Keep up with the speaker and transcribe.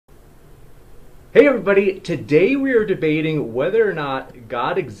Hey everybody, today we are debating whether or not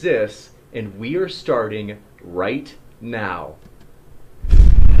God exists, and we are starting right now.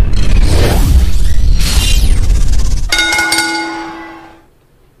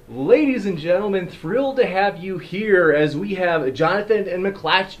 Ladies and gentlemen, thrilled to have you here as we have Jonathan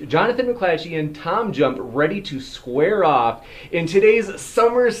McLatchie and Tom Jump ready to square off in today's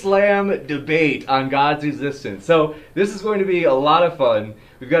SummerSlam debate on God's existence. So this is going to be a lot of fun.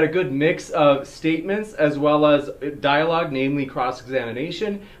 We've got a good mix of statements as well as dialogue, namely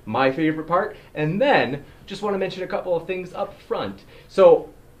cross-examination, my favorite part, and then just want to mention a couple of things up front.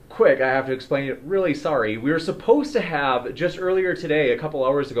 So quick, I have to explain it, really sorry. We were supposed to have, just earlier today, a couple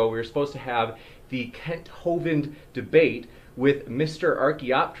hours ago, we were supposed to have the Kent Hovind debate with Mr.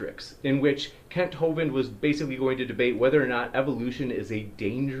 Archaeopteryx, in which Kent Hovind was basically going to debate whether or not evolution is a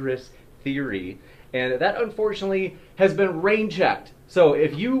dangerous theory. And that, unfortunately, has been rain-checked. So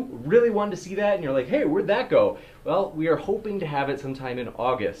if you really wanted to see that and you're like, hey, where'd that go? Well, we are hoping to have it sometime in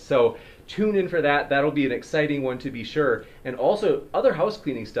August. So tune in for that. That'll be an exciting one to be sure. And also, other house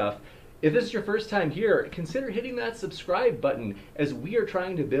cleaning stuff. If this is your first time here, consider hitting that subscribe button, as we are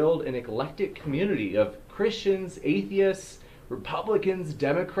trying to build an eclectic community of Christians, atheists, Republicans,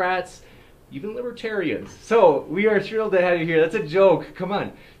 Democrats, even libertarians. So we are thrilled to have you here. That's a joke. Come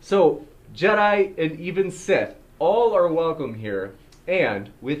on. So Jedi and even Sith, all are welcome here. And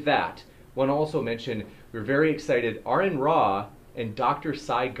with that, I want to also mention we're very excited. RN Raw and Dr.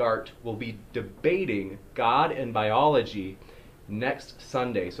 Cy Gart will be debating God and biology next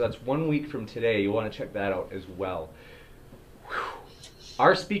Sunday. So that's 1 week from today. You'll want to check that out as well. Whew.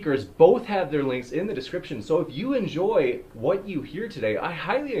 Our speakers both have their links in the description. So if you enjoy what you hear today, I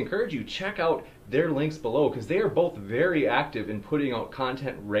highly encourage you check out their links below, because they are both very active in putting out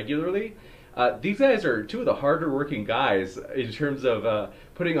content regularly. These guys are two of the harder working guys in terms of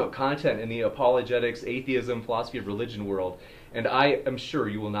putting out content in the apologetics, atheism, philosophy of religion world, and I am sure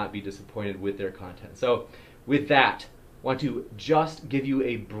you will not be disappointed with their content. So with that, I want to just give you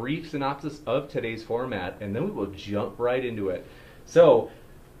a brief synopsis of today's format, and then we will jump right into it. So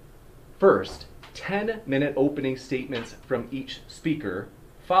first, 10-minute opening statements from each speaker,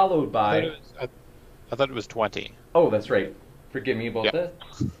 followed by... I thought it was 20. Oh, that's right. Forgive me about that.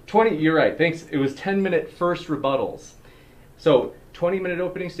 20, you're right, thanks. It was 10-minute first rebuttals. So 20-minute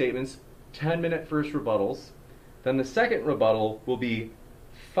opening statements, 10-minute first rebuttals. Then the second rebuttal will be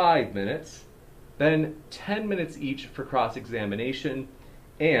 5 minutes. Then 10 minutes each for cross-examination,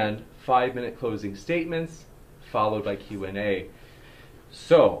 and 5-minute closing statements, followed by Q&A.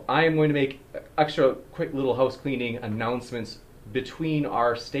 So I am going to make extra quick little house cleaning announcements between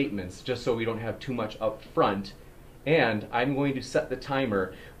our statements, just so we don't have too much up front. And I'm going to set the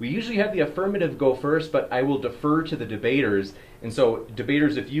timer. We usually have the affirmative go first, but I will defer to the debaters. And so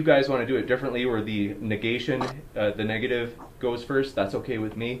debaters, if you guys want to do it differently, where the negation, the negative goes first, that's okay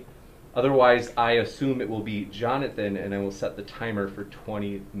with me. Otherwise, I assume it will be Jonathan, and I will set the timer for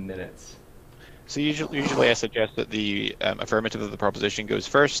 20 minutes. So usually I suggest that the affirmative of the proposition goes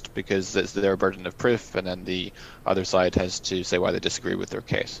first, because it's their burden of proof, and then the other side has to say why they disagree with their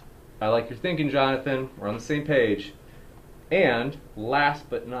case. I like your thinking, Jonathan. We're on the same page. And last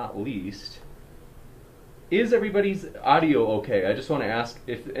but not least, is everybody's audio okay? I just want to ask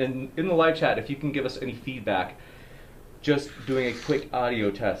if in the live chat if you can give us any feedback. Just doing a quick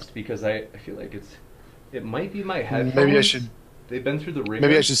audio test, because I feel like it might be my headphones. Maybe I should. They've been through the ringer.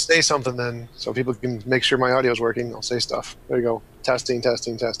 Maybe I should say something then, so people can make sure my audio is working. I'll say stuff. There you go. Testing,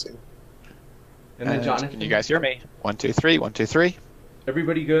 testing, testing. And then Jonathan, can you guys hear me? 1, 2, 3. 1, 2, 3.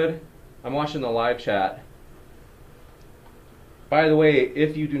 Everybody good? I'm watching the live chat. By the way,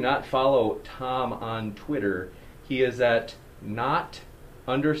 if you do not follow Tom on Twitter, he is at @not_tjump.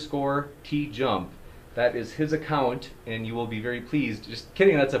 That is his account, and you will be very pleased. Just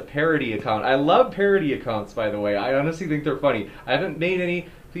kidding, that's a parody account. I love parody accounts, by the way. I honestly think they're funny. I haven't made any.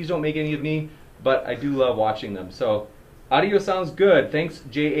 Please don't make any of me, but I do love watching them. So audio sounds good. Thanks,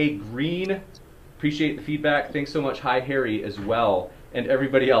 J.A. Green. Appreciate the feedback. Thanks so much, Hi Harry, as well. And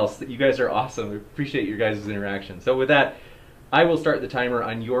everybody else. You guys are awesome. I appreciate your guys' interaction. So with that, I will start the timer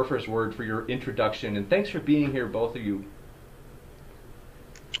on your first word for your introduction. And thanks for being here, both of you.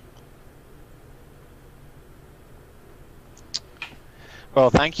 Well,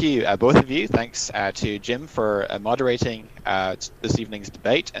 thank you, both of you. Thanks to Jim for moderating this evening's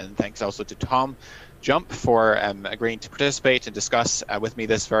debate, and thanks also to Tom Jump for agreeing to participate and discuss with me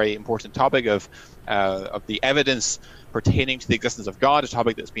this very important topic of the evidence pertaining to the existence of God, a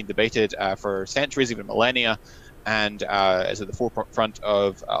topic that's been debated for centuries, even millennia, and is at the forefront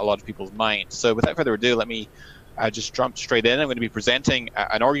of a lot of people's minds. So without further ado, let me just jump straight in. I'm going to be presenting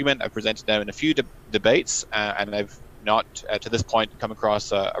an argument I've presented now in a few debates, and I've not to this point come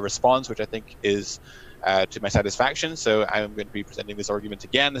across a response which I think is to my satisfaction. So I'm going to be presenting this argument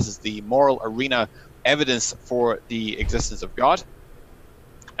again. This is the moral arena evidence for the existence of God.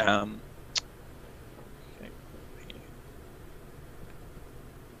 Here's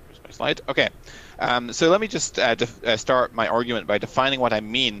my slide. Okay. So let me just start my argument by defining what I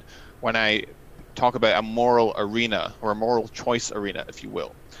mean when I talk about a moral arena, or a moral choice arena, if you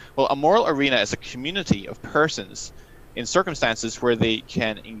will. Well, a moral arena is a community of persons in circumstances where they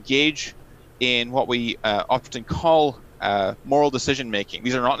can engage in what we often call moral decision making.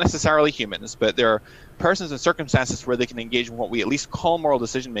 These are not necessarily humans, but there are persons in circumstances where they can engage in what we at least call moral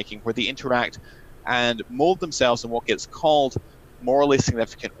decision making, where they interact and mold themselves in what gets called morally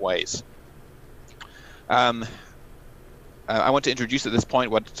significant ways. I want to introduce at this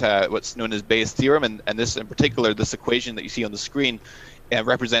point what's known as Bayes' theorem, and this in particular, this equation that you see on the screen,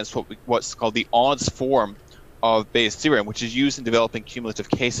 represents what's called the odds form of Bayes' theorem, which is used in developing cumulative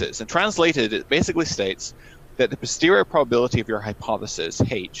cases. And translated, it basically states that the posterior probability of your hypothesis,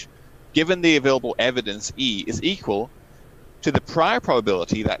 H, given the available evidence, E, is equal to the prior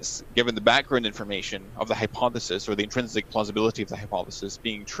probability, that's given the background information of the hypothesis, or the intrinsic plausibility of the hypothesis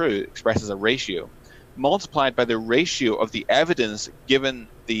being true, expressed as a ratio, multiplied by the ratio of the evidence given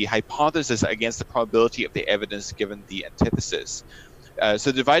the hypothesis against the probability of the evidence given the antithesis.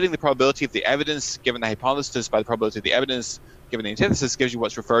 So dividing the probability of the evidence given the hypothesis by the probability of the evidence given the antithesis gives you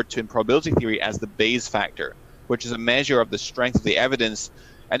what's referred to in probability theory as the Bayes factor, which is a measure of the strength of the evidence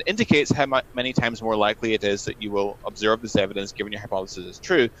and indicates how many times more likely it is that you will observe this evidence given your hypothesis is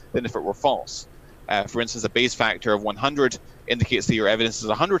true than if it were false. For instance, a Bayes factor of 100 indicates that your evidence is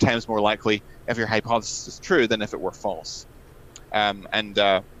 100 times more likely if your hypothesis is true than if it were false. So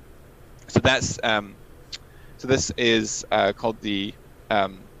this is called the,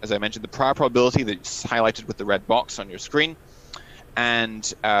 as I mentioned, the prior probability that's highlighted with the red box on your screen. And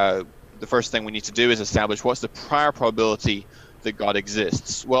the first thing we need to do is establish what's the prior probability that God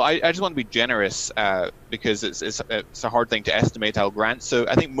exists. Well, I just want to be generous because it's a hard thing to estimate, I'll grant. So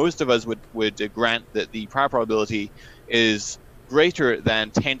I think most of us would grant that the prior probability is greater than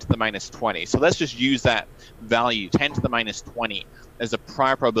 10 to the minus 20. So let's just use that value, 10 to the minus 20, as the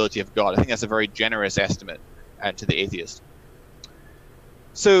prior probability of God. I think that's a very generous estimate to the atheist.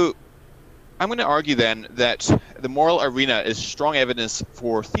 So I'm going to argue then that the moral arena is strong evidence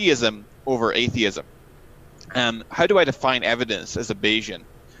for theism over atheism. How do I define evidence as a Bayesian?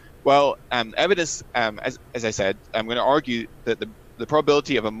 Well, evidence, as I said, I'm going to argue that the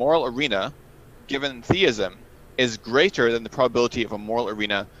probability of a moral arena given theism is greater than the probability of a moral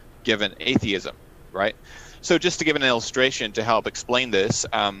arena given atheism, right? So just to give an illustration to help explain this,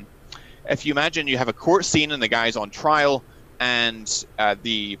 if you imagine you have a court scene and the guy's on trial, and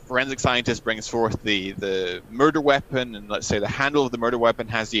the forensic scientist brings forth the murder weapon, and let's say the handle of the murder weapon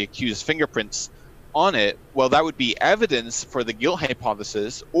has the accused's fingerprints on it, well, that would be evidence for the guilt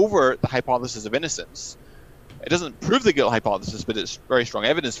hypothesis over the hypothesis of innocence. It doesn't prove the guilt hypothesis, but it's very strong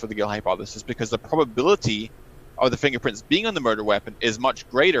evidence for the guilt hypothesis because the probability of the fingerprints being on the murder weapon is much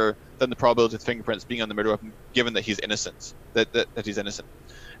greater than the probability of the fingerprints being on the murder weapon, given that he's innocent, that he's innocent.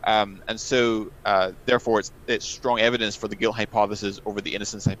 And so, therefore, it's strong evidence for the guilt hypothesis over the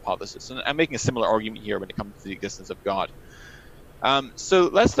innocence hypothesis. And I'm making a similar argument here when it comes to the existence of God. So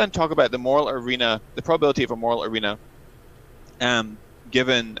let's then talk about the moral arena, the probability of a moral arena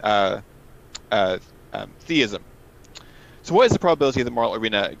given theism. So what is the probability of the moral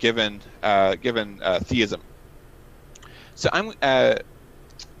arena given theism? So I'm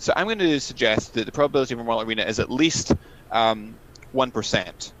going to suggest that the probability of a moral arena is at least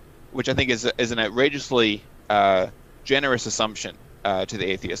 1%, which I think is an outrageously generous assumption to the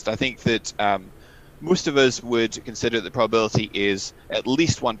atheist. I think that most of us would consider that the probability is at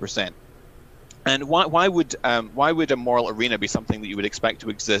least 1%. And why would a moral arena be something that you would expect to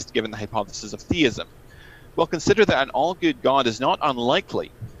exist given the hypothesis of theism? Well, consider that an all-good God is not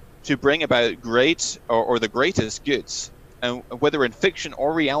unlikely to bring about great or the greatest goods. And whether in fiction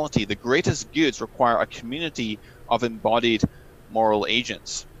or reality, the greatest goods require a community of embodied moral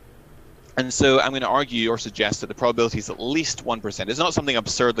agents. And so I'm going to argue or suggest that the probability is at least 1%. It's not something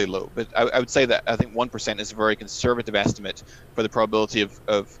absurdly low, but I would say that I think 1% is a very conservative estimate for the probability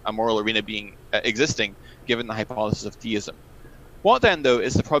of a moral arena existing given the hypothesis of theism. What then, though,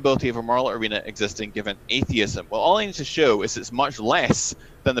 is the probability of a moral arena existing given atheism? Well, all I need to show is it's much less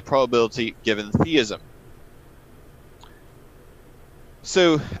than the probability given theism.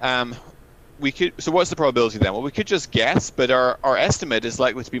 So we could. So what's the probability then? Well, we could just guess, but our estimate is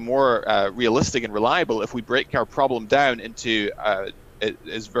likely to be more realistic and reliable if we break our problem down into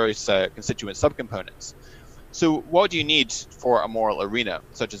its various constituent subcomponents. So what do you need for a moral arena,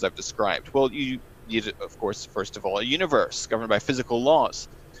 such as I've described? Well, you need, of course, first of all, a universe governed by physical laws,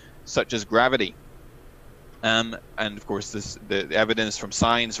 such as gravity. And of course, the evidence from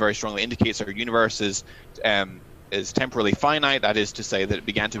science very strongly indicates our universe is temporally finite. That is to say that it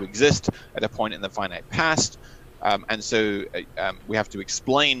began to exist at a point in the finite past. And so we have to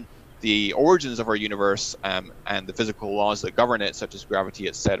explain the origins of our universe and the physical laws that govern it, such as gravity,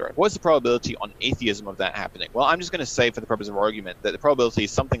 etc. What's the probability on atheism of that happening? Well, I'm just going to say, for the purpose of argument, that the probability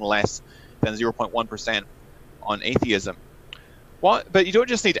is something less than 0.1% on atheism. But you don't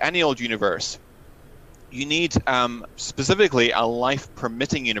just need any old universe. You need specifically a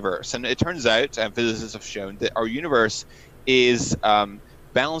life-permitting universe. And it turns out, and physicists have shown, that our universe is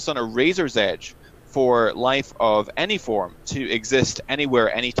balanced on a razor's edge for life of any form to exist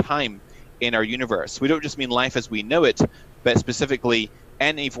anywhere, anytime in our universe. We don't just mean life as we know it, but specifically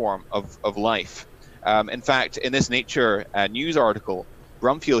any form of life. In fact, in this Nature news article,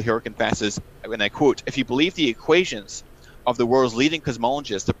 Brumfield here confesses, and I quote, "If you believe the equations of the world's leading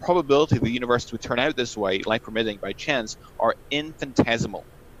cosmologists, the probability the universe would turn out this way, life permitting by chance, are infinitesimal."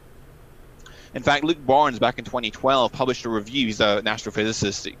 In fact, Luke Barnes, back in 2012, published a review. He's an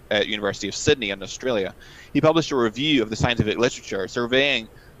astrophysicist at University of Sydney in Australia. He published a review of the scientific literature, surveying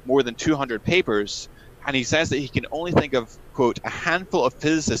more than 200 papers, and he says that he can only think of, quote, "a handful of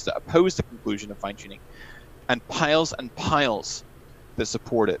physicists that oppose the conclusion of fine-tuning, and piles that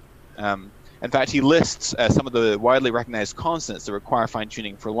support it." In fact, he lists some of the widely recognized constants that require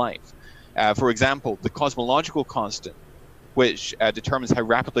fine-tuning for life. For example, the cosmological constant, which determines how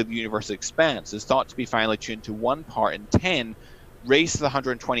rapidly the universe expands, is thought to be finely tuned to 1 part in 10 raised to the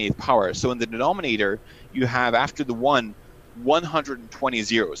 128th power. So in the denominator, you have, after the 1, 120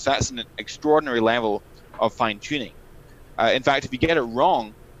 zeros. So that's an extraordinary level of fine-tuning. In fact, if you get it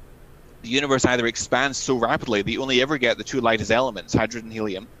wrong, the universe either expands so rapidly that you only ever get the two lightest elements, hydrogen and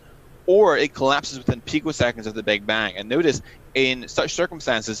helium, or it collapses within picoseconds of the Big Bang. And notice, in such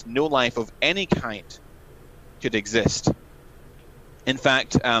circumstances, no life of any kind could exist. In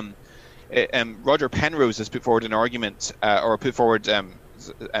fact, Roger Penrose has put forward an argument, or put forward a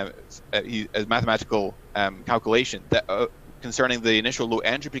mathematical calculation that, concerning the initial low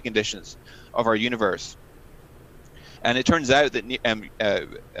entropy conditions of our universe. And it turns out that,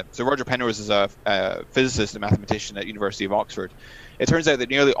 so Roger Penrose is a physicist and mathematician at University of Oxford. It turns out that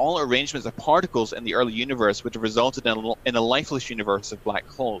nearly all arrangements of particles in the early universe would have resulted in a lifeless universe of black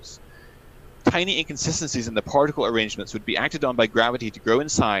holes. Tiny inconsistencies in the particle arrangements would be acted on by gravity to grow in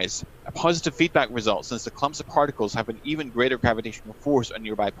size, a positive feedback result since the clumps of particles have an even greater gravitational force on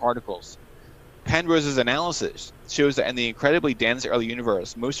nearby particles. Penrose's analysis shows that in the incredibly dense early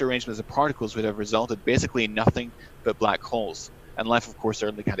universe, most arrangements of particles would have resulted basically in nothing but black holes. And life, of course,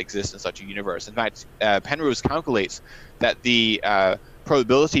 certainly can't exist in such a universe. In fact, Penrose calculates that the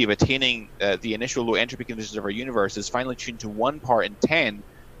probability of attaining the initial low entropy conditions of our universe is finely tuned to 1 part in 10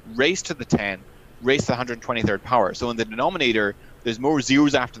 raised to the 10 raised to the 123rd power. So in the denominator, there's more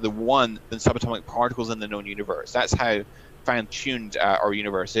zeros after the 1 than subatomic particles in the known universe. That's how fine-tuned our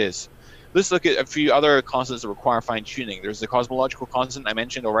universe is. Let's look at a few other constants that require fine-tuning. There's the cosmological constant I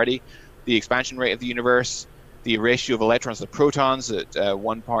mentioned already, the expansion rate of the universe, the ratio of electrons to protons at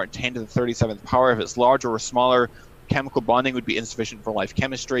 1 part in 10 to the 37th power. If it's larger or smaller, chemical bonding would be insufficient for life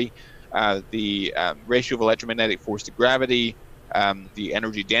chemistry. The ratio of electromagnetic force to gravity, the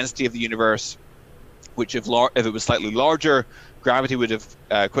energy density of the universe, which if it was slightly larger, gravity would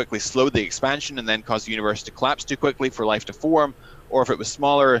have quickly slowed the expansion and then caused the universe to collapse too quickly for life to form. Or if it was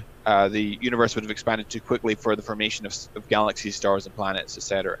smaller, the universe would have expanded too quickly for the formation of galaxies, stars, and planets,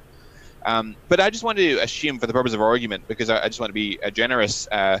 etc. But I just want to assume, for the purpose of argument, because I just want to be generous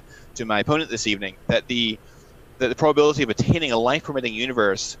to my opponent this evening, that the probability of attaining a life-permitting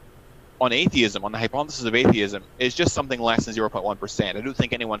universe on atheism, on the hypothesis of atheism, is just something less than 0.1%. I don't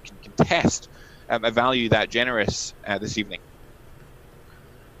think anyone can contest a value that generous this evening.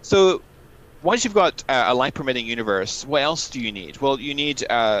 So once you've got a life-permitting universe, what else do you need? Well, you need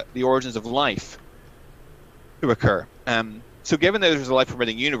the origins of life to occur. So given that there's a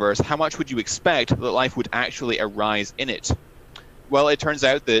life-permitting universe, how much would you expect that life would actually arise in it? Well, it turns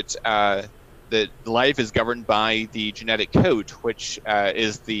out that that life is governed by the genetic code, which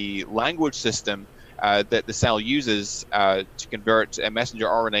is the language system that the cell uses to convert messenger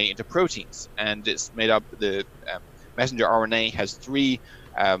RNA into proteins. And it's made up, the messenger RNA has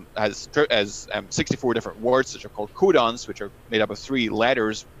 64 different words, which are called codons, which are made up of 3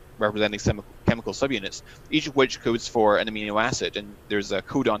 letters, representing chemical subunits, each of which codes for an amino acid. And there's a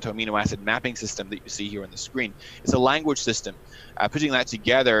code onto amino acid mapping system that you see here on the screen. It's a language system. Putting that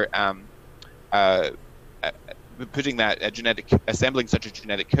together, assembling such a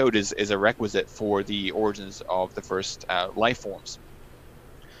genetic code is a requisite for the origins of the first life forms.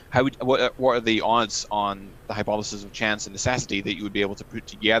 What are the odds on the hypothesis of chance and necessity that you would be able to put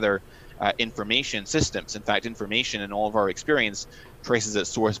together information systems? In fact, information in all of our experience traces its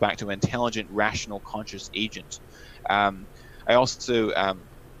source back to an intelligent, rational, conscious agent. Necessary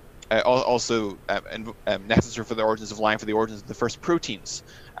for the origins of life, for the origins of the first proteins,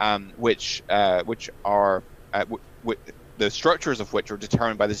 which are the structures of which are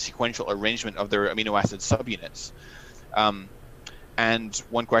determined by the sequential arrangement of their amino acid subunits. And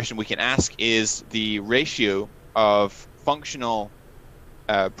one question we can ask is the ratio of functional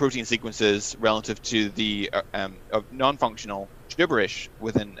protein sequences relative to the of non-functional gibberish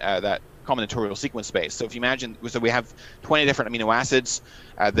within that combinatorial sequence space. So if you imagine, so we have 20 different amino acids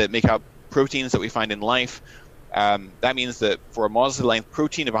that make up proteins that we find in life. That means that for a modestly length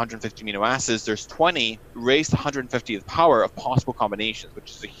protein of 150 amino acids, there's 20 raised to 150th power of possible combinations,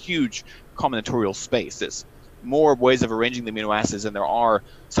 which is a huge combinatorial space. It's more ways of arranging the amino acids than there are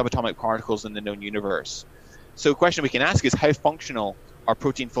subatomic particles in the known universe. So a question we can ask is, how functional are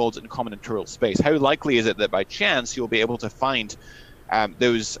protein folds in combinatorial space? How likely is it that by chance you'll be able to find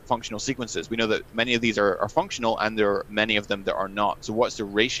those functional sequences? We know that many of these are functional, and there are many of them that are not. So what's the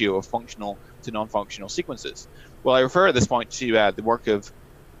ratio of functional to non-functional sequences? Well, I refer at this point to the work of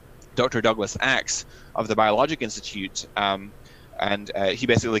Dr. Douglas Axe of the Biologic Institute, and he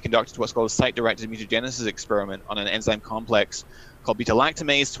basically conducted what's called a site-directed mutagenesis experiment on an enzyme complex called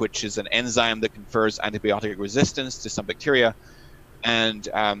beta-lactamase, which is an enzyme that confers antibiotic resistance to some bacteria. And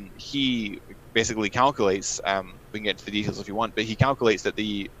he basically calculates, we can get into the details if you want, but he calculates that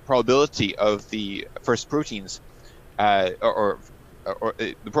the probability of the first proteins, or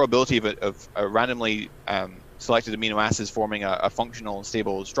the probability of a randomly selected amino acids forming a functional and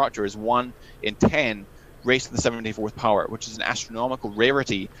stable structure is 1 in 10 raised to the 74th power, which is an astronomical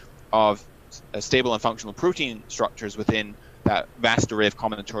rarity of stable and functional protein structures within that vast array of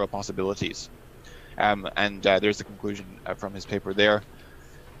combinatorial possibilities. There's the conclusion from his paper there.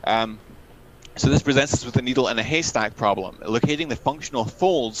 So this presents us with a needle in a haystack problem. Locating the functional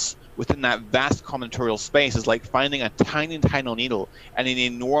folds within that vast combinatorial space is like finding a tiny, tiny needle in an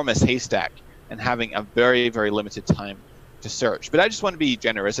enormous haystack and having a very, very limited time to search. But I just want to be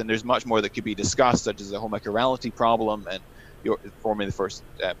generous, and there's much more that could be discussed, such as the homocurality problem and forming the first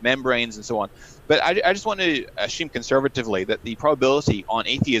membranes and so on. But I just want to assume conservatively that the probability on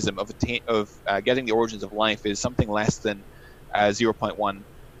atheism of getting the origins of life is something less than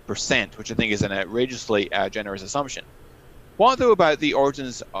 0.1%, which I think is an outrageously generous assumption. What though about the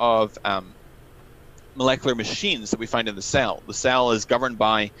origins of molecular machines that we find in the cell? The cell is governed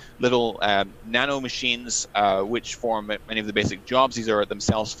by little nano machines which form many of the basic jobs. These are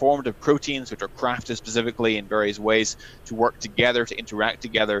themselves formed of proteins which are crafted specifically in various ways to work together, to interact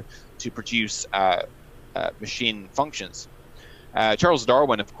together, to produce machine functions. Charles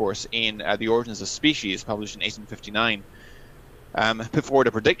Darwin, of course, in The Origins of Species, published in 1859, put forward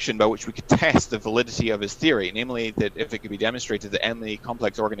a prediction by which we could test the validity of his theory, namely that if it could be demonstrated that any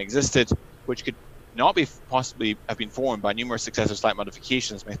complex organ existed which could not be possibly have been formed by numerous successive slight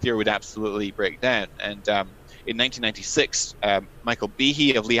modifications, my theory would absolutely break down. And in 1996, Michael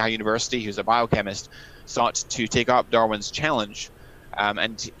Behe of Lehigh University, who's a biochemist, sought to take up Darwin's challenge,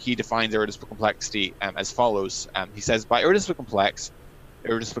 and he defines irreducible complexity as follows. He says, by irreducible complex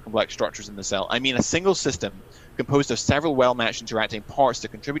structures in the cell, I mean a single system composed of several well-matched interacting parts that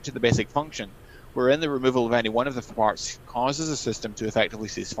contribute to the basic function, wherein the removal of any one of the parts causes a system to effectively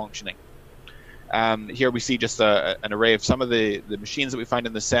cease functioning. Here we see just an array of some of the machines that we find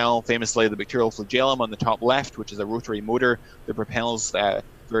in the cell, famously the bacterial flagellum on the top left, which is a rotary motor that propels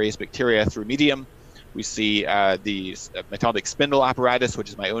various bacteria through medium. We see the methodic spindle apparatus, which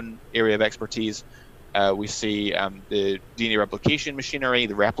is my own area of expertise. We see the DNA replication machinery,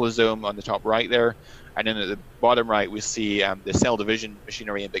 the replosome on the top right there. And then at the bottom right, we see the cell division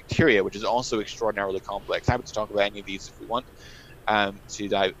machinery in bacteria, which is also extraordinarily complex. Happy to talk about any of these if we want to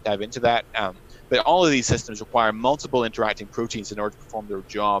dive into that. But all of these systems require multiple interacting proteins in order to perform their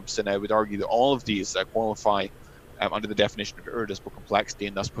jobs, and I would argue that all of these qualify under the definition of irreducible complexity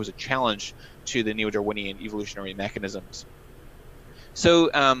and thus pose a challenge to the neo-Darwinian evolutionary mechanisms. So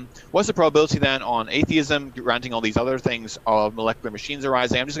what's the probability then on atheism, granting all these other things, of molecular machines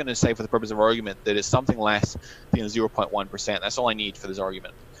arising? I'm just going to say for the purpose of argument that it's something less than 0.1%. That's all I need for this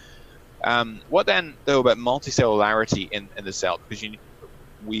argument. What then, though, about multicellularity in the cell? Because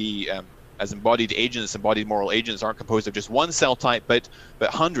we as embodied agents, embodied moral agents, aren't composed of just one cell type, but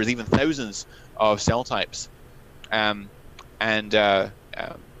hundreds, even thousands of cell types. I'm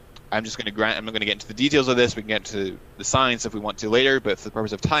just going to I'm not going to get into the details of this. We can get into the science if we want to later, but for the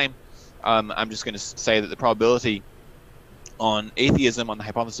purpose of time, I'm just going to say that the probability on atheism, on the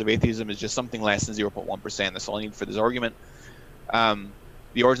hypothesis of atheism, is just something less than 0.1%. That's all I need for this argument.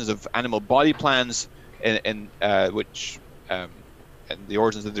 The origins of animal body plans, and the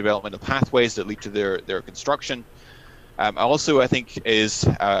origins of the developmental pathways that lead to their construction, also I think is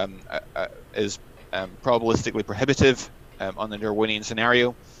probabilistically prohibitive on the Darwinian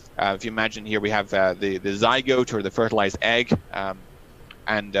scenario. If you imagine here we have the zygote, or the fertilized egg,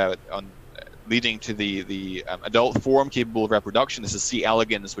 leading to the adult form capable of reproduction. This is C.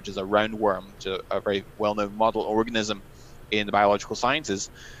 elegans, which is a roundworm, which is a very well-known model organism in the biological sciences.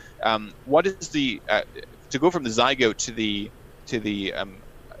 What is the to go from the zygote to the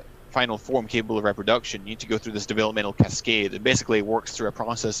final form capable of reproduction? You need to go through this developmental cascade. It basically works through a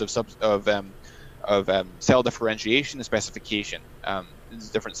process of cell differentiation and specification. There's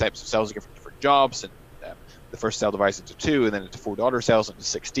different types of cells for different jobs, and the first cell divides into 2, and then into 4 daughter cells, into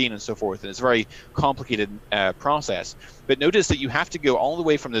 16, and so forth. And it's a very complicated process. But notice that you have to go all the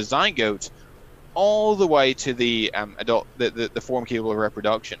way from the zygote all the way to the adult, the form capable of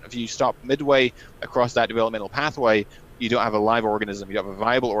reproduction. If you stop midway across that developmental pathway, you don't have a live organism, you have a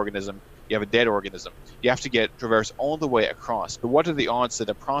viable organism, you have a dead organism. You have to traverse all the way across. But what are the odds that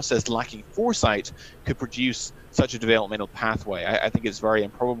a process lacking foresight could produce such a developmental pathway? I think it's very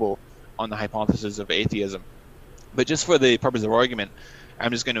improbable on the hypothesis of atheism. But just for the purpose of argument,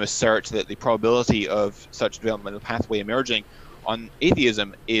 I'm just going to assert that the probability of such a developmental pathway emerging on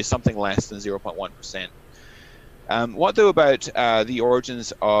atheism is something less than 0.1%. What though about the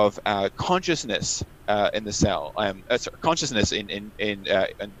origins of consciousness in the cell? Consciousness in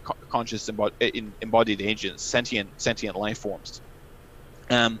conscious embodied agents, sentient life forms.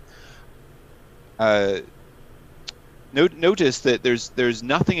 Notice that there's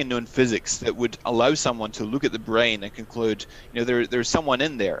nothing in known physics that would allow someone to look at the brain and conclude, there's someone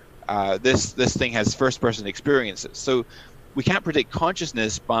in there. This thing has first-person experiences. So we can't predict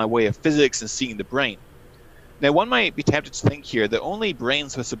consciousness by way of physics and seeing the brain. Now, one might be tempted to think here that only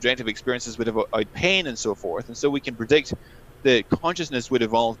brains with subjective experiences would avoid pain and so forth, and so we can predict that consciousness would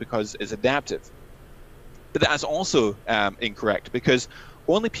evolve because it's adaptive. But that's also incorrect, because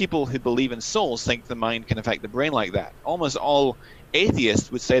only people who believe in souls think the mind can affect the brain like that. Almost all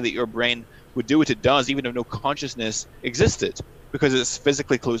atheists would say that your brain would do what it does even if no consciousness existed, because it's a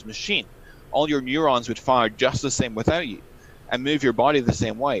physically closed machine. All your neurons would fire just the same without you, and move your body the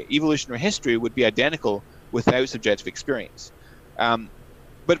same way. Evolutionary history would be identical without subjective experience.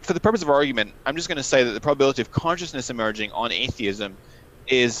 But for the purpose of argument, I'm just going to say that the probability of consciousness emerging on atheism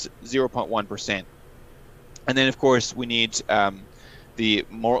is 0.1%. And then, of course, we need the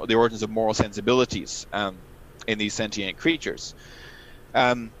origins of moral sensibilities in these sentient creatures,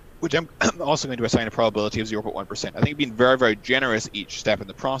 which I'm also going to assign a probability of 0.1%. I think we've been very, very generous each step in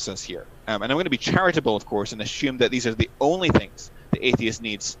the process here. And I'm going to be charitable, of course, and assume that these are the only things the atheist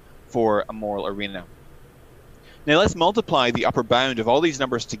needs for a moral arena. Now let's multiply the upper bound of all these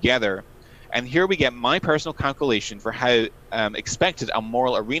numbers together, and here we get my personal calculation for how expected a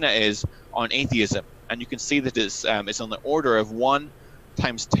moral arena is on atheism. And you can see that it's on the order of 1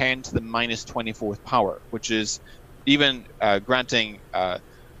 times 10 to the minus 24th power, which is, even granting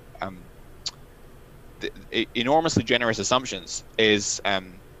enormously generous assumptions, is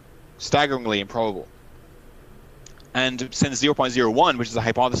staggeringly improbable. And since 0.01, which is the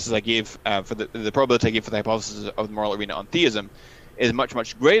hypothesis I gave for the probability I gave for the hypothesis of the moral arena on theism, is much,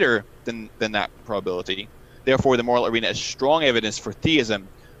 much greater than that probability, therefore the moral arena is strong evidence for theism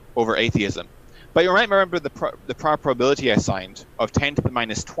over atheism. But you might remember the prior probability I assigned of 10 to the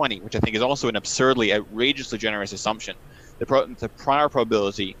minus 20, which I think is also an absurdly, outrageously generous assumption, the prior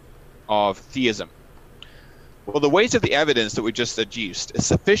probability of theism. Well, the weight of the evidence that we just adduced is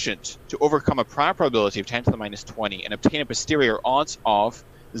sufficient to overcome a prior probability of 10 to the minus 20 and obtain a posterior odds of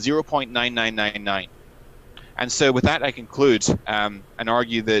 0.9999. And so with that, I conclude and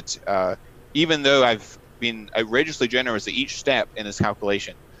argue that even though I've been outrageously generous at each step in this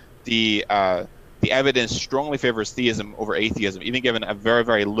calculation, the evidence strongly favors theism over atheism, even given a very,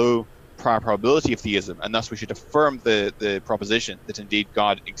 very low prior probability of theism, and thus we should affirm the proposition that indeed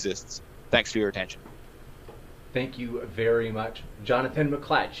God exists. Thanks for your attention. Thank you very much, Jonathan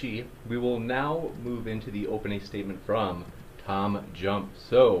McLatchie. We will now move into the opening statement from Tom Jump.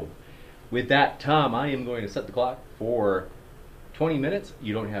 So, with that, Tom, I am going to set the clock for 20 minutes.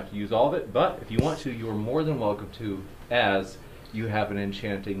 You don't have to use all of it, but if you want to, you are more than welcome to, as you have an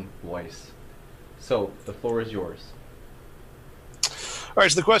enchanting voice. So, the floor is yours. All right,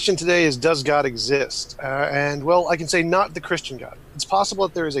 so the question today is, does God exist? And, well, I can say not the Christian God. It's possible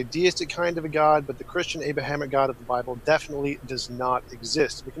that there is a deistic kind of a God, but the Christian Abrahamic God of the Bible definitely does not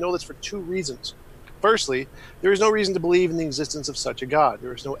exist. We can know this for two reasons. Firstly, there is no reason to believe in the existence of such a God.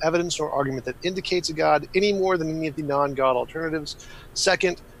 There is no evidence or argument that indicates a God any more than any of the non-God alternatives.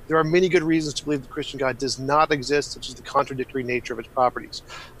 Second, there are many good reasons to believe the Christian God does not exist, such as the contradictory nature of its properties.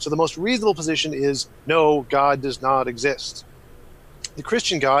 So the most reasonable position is, no, God does not exist. The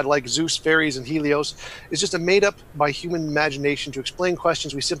Christian God, like Zeus, fairies, and Helios, is just a made-up by human imagination to explain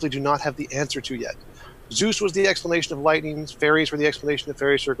questions we simply do not have the answer to yet. Zeus was the explanation of lightning, fairies were the explanation of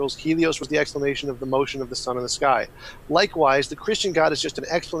fairy circles, Helios was the explanation of the motion of the sun in the sky. Likewise, the Christian God is just an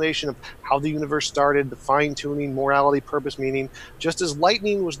explanation of how the universe started, the fine-tuning, morality, purpose, meaning. Just as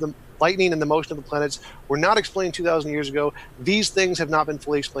lightning and the motion of the planets were not explained 2,000 years ago, these things have not been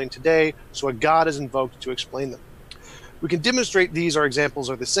fully explained today, so a God is invoked to explain them. We can demonstrate these our examples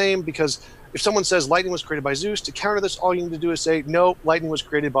are the same, because if someone says lightning was created by Zeus, to counter this, all you need to do is say, no, lightning was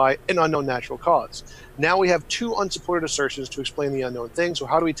created by an unknown natural cause. Now we have two unsupported assertions to explain the unknown thing, so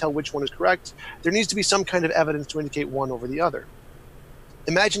how do we tell which one is correct? There needs to be some kind of evidence to indicate one over the other.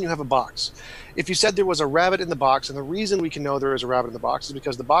 Imagine you have a box. If you said there was a rabbit in the box, and the reason we can know there is a rabbit in the box is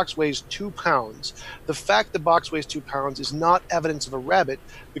because the box weighs 2 pounds. The fact the box weighs 2 pounds is not evidence of a rabbit,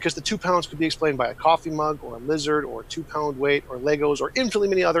 because the 2 pounds could be explained by a coffee mug, or a lizard, or a 2-pound weight, or Legos, or infinitely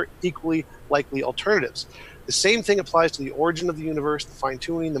many other equally likely alternatives. The same thing applies to the origin of the universe, the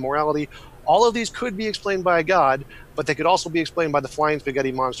fine-tuning, the morality. All of these could be explained by a god, but they could also be explained by the flying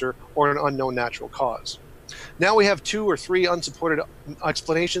spaghetti monster or an unknown natural cause. Now we have 2 or 3 unsupported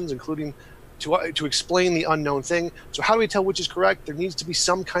explanations, including to explain the unknown thing. So how do we tell which is correct? There needs to be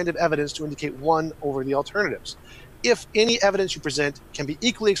some kind of evidence to indicate one over the alternatives. If any evidence you present can be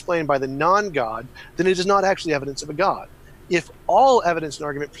equally explained by the non-god, then it is not actually evidence of a god. If all evidence and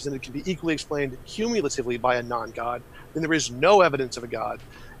argument presented can be equally explained cumulatively by a non-god, then there is no evidence of a god.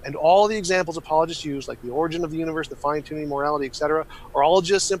 And all the examples apologists use, like the origin of the universe, the fine-tuning, morality, etc., are all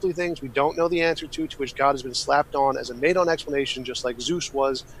just simply things we don't know the answer to which God has been slapped on as a made-on explanation, just like Zeus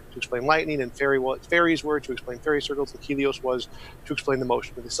was to explain lightning, and fairies were to explain fairy circles, and Helios was to explain the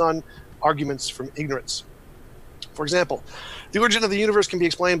motion of the sun, arguments from ignorance. For example, the origin of the universe can be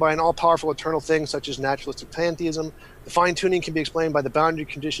explained by an all-powerful eternal thing, such as naturalistic pantheism. The fine-tuning can be explained by the boundary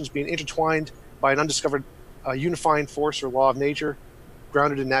conditions being intertwined by an undiscovered unifying force or law of nature,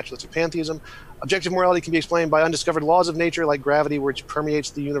 grounded in naturalistic pantheism. Objective morality can be explained by undiscovered laws of nature like gravity, which permeates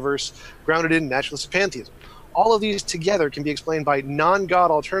the universe, grounded in naturalistic pantheism. All of these together can be explained by non-god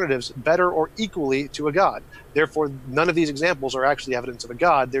alternatives better or equally to a god. Therefore, none of these examples are actually evidence of a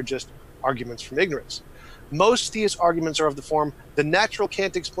god, they're just arguments from ignorance. Most theist arguments are of the form, the natural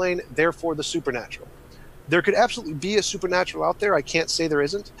can't explain, therefore the supernatural. There could absolutely be a supernatural out there. I can't say there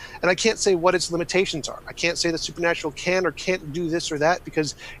isn't. And I can't say what its limitations are. I can't say the supernatural can or can't do this or that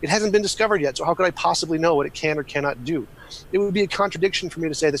because it hasn't been discovered yet. So how could I possibly know what it can or cannot do? It would be a contradiction for me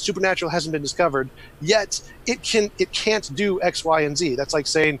to say the supernatural hasn't been discovered, yet it can't do X, Y, and Z. That's like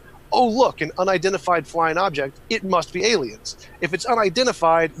saying, oh, look, an unidentified flying object, it must be aliens. If it's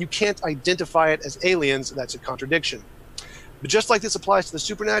unidentified, you can't identify it as aliens. That's a contradiction. But just like this applies to the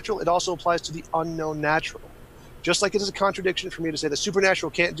supernatural, it also applies to the unknown natural. Just like it is a contradiction for me to say the supernatural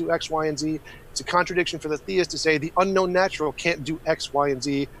can't do X, Y, and Z, it's a contradiction for the theist to say the unknown natural can't do X, Y, and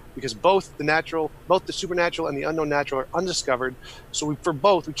Z, because both the supernatural and the unknown natural are undiscovered. So for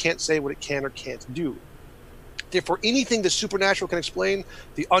both, we can't say what it can or can't do. Therefore, anything the supernatural can explain,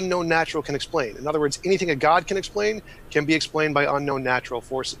 the unknown natural can explain. In other words, anything a god can explain can be explained by unknown natural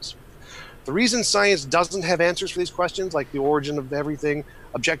forces. The reason science doesn't have answers for these questions, like the origin of everything,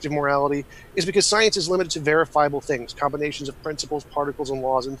 objective morality, is because science is limited to verifiable things, combinations of principles, particles, and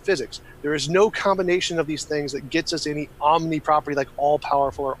laws in physics. There is no combination of these things that gets us any omni-property like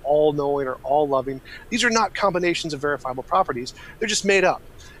all-powerful or all-knowing or all-loving. These are not combinations of verifiable properties. They're just made up.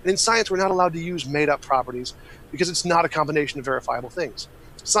 And in science, we're not allowed to use made-up properties because it's not a combination of verifiable things.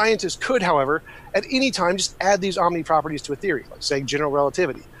 Scientists could, however, at any time just add these omni-properties to a theory, like saying general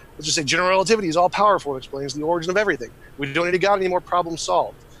relativity. Let's just say general relativity is all powerful and explains the origin of everything. We don't need a god anymore, problem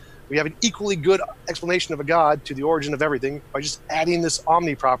solved. We have an equally good explanation of a god to the origin of everything by just adding this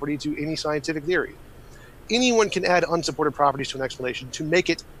omni property to any scientific theory. Anyone can add unsupported properties to an explanation to make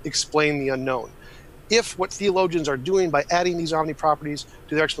it explain the unknown. If what theologians are doing by adding these omni properties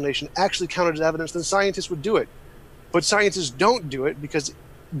to their explanation actually counted as evidence, then scientists would do it. But scientists don't do it because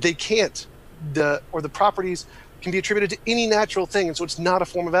they can't. The properties can be attributed to any natural thing, and so it's not a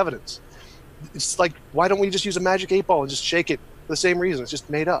form of evidence. It's like, why don't we just use a magic 8 ball and just shake it the same reason. It's just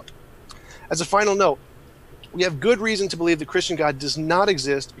made up. As a final note, we have good reason to believe the Christian God does not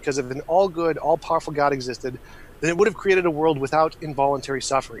exist, because if an all-good, all-powerful God existed, then it would have created a world without involuntary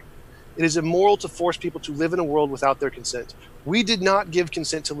suffering. It is immoral to force people to live in a world without their consent. We did not give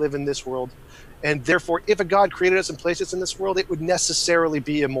consent to live in this world, and therefore, if a God created us and placed us in this world, it would necessarily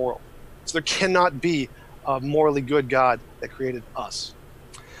be immoral. So there cannot be a morally good God that created us.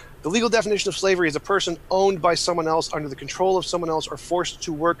 The legal definition of slavery is a person owned by someone else, under the control of someone else, or forced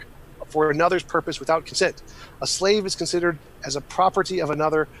to work for another's purpose without consent. A slave is considered as a property of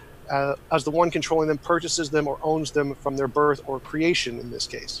another, as the one controlling them purchases them or owns them from their birth or creation in this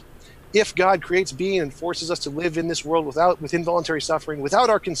case. If God creates being and forces us to live in this world with involuntary suffering, without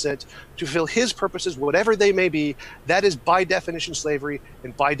our consent, to fulfill his purposes, whatever they may be, that is by definition slavery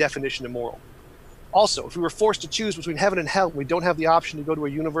and by definition immoral. Also, if we were forced to choose between heaven and hell, and we don't have the option to go to a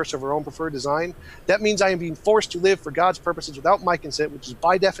universe of our own preferred design, that means I am being forced to live for God's purposes without my consent, which is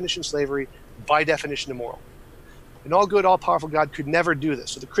by definition slavery, by definition immoral. An all-good, all-powerful God could never do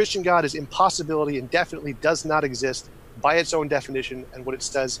this. So the Christian God is impossibility and definitely does not exist by its own definition and what it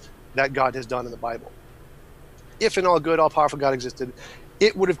says that God has done in the Bible. If an all-good, all-powerful God existed,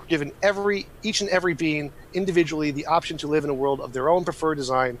 it would have given each and every being individually the option to live in a world of their own preferred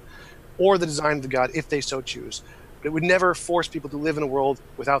design, or the design of the God if they so choose. But it would never force people to live in a world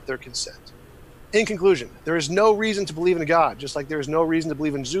without their consent. In conclusion, there is no reason to believe in a God, just like there is no reason to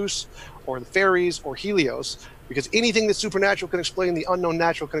believe in Zeus or the fairies or Helios, because anything that supernatural can explain, the unknown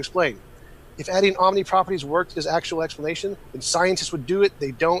natural can explain. If adding omni properties worked as actual explanation, then scientists would do it.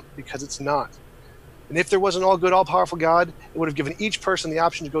 They don't, because it's not. And if there was an all-good, all-powerful God, it would have given each person the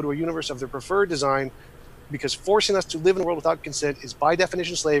option to go to a universe of their preferred design, because forcing us to live in a world without consent is by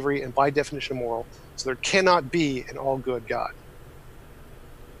definition slavery and by definition immoral. So there cannot be an all-good God.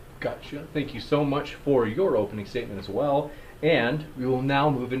 Gotcha. Thank you so much for your opening statement as well. And we will now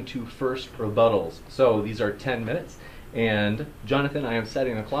move into first rebuttals. So these are 10 minutes. And Jonathan, I am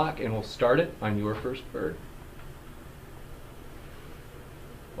setting the clock, and we'll start it on your first bird.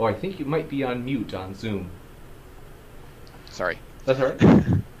 Oh, I think you might be on mute on Zoom. Sorry. That's all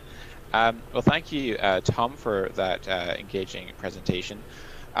right. Well, thank you, Tom, for that engaging presentation.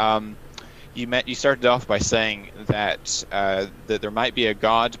 You started off by saying that that there might be a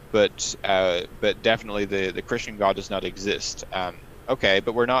God, but definitely the Christian God does not exist. Okay,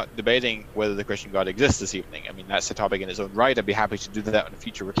 but we're not debating whether the Christian God exists this evening. I mean, that's a topic in its own right. I'd be happy to do that on a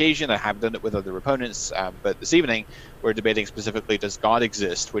future occasion. I have done it with other opponents, but this evening we're debating specifically, does God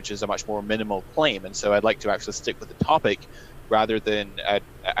exist, which is a much more minimal claim. And so I'd like to actually stick with the topic rather than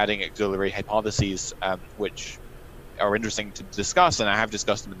adding auxiliary hypotheses, which are interesting to discuss, and I have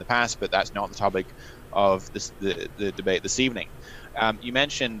discussed them in the past, but that's not the topic of the debate this evening. You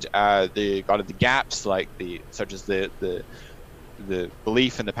mentioned the God of the gaps, such as the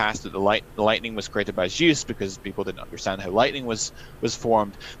belief in the past that the lightning was created by Zeus because people didn't understand how lightning was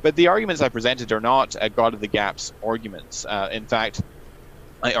formed. But the arguments I presented are not God of the gaps arguments. In fact,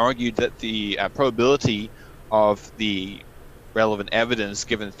 I argued that the probability of the relevant evidence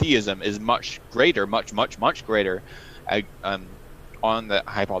given theism is much greater, much greater on the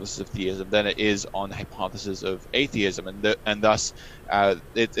hypothesis of theism than it is on the hypothesis of atheism, and thus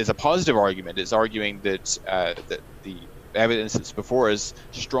it's a positive argument. It's arguing that that the evidence that's before us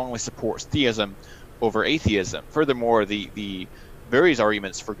strongly supports theism over atheism. Furthermore, the various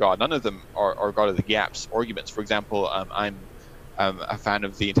arguments for God, none of them are God of the gaps arguments. For example, I'm a fan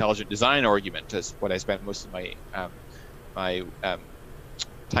of the intelligent design argument, as what I spent most of my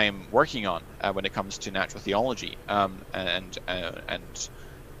time working on when it comes to natural theology and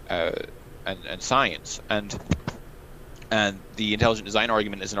science. And the intelligent design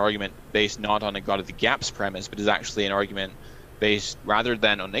argument is an argument based not on a God of the gaps premise, but is actually an argument based rather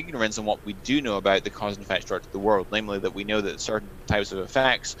than on ignorance on what we do know about the cause and effect structure of the world, namely that we know that certain types of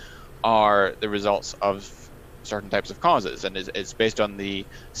effects are the results of certain types of causes, and it's based on the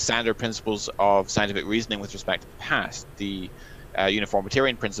standard principles of scientific reasoning with respect to the past. The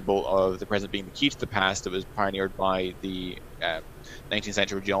uniformitarian principle of the present being the key to the past that was pioneered by the 19th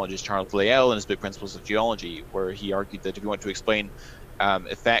century geologist Charles Lyell in his book Principles of Geology, where he argued that if we want to explain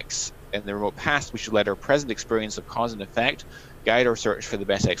effects in the remote past, we should let our present experience of cause and effect guide our search for the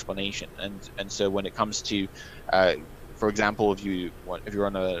best explanation. And so when it comes to for example, if you're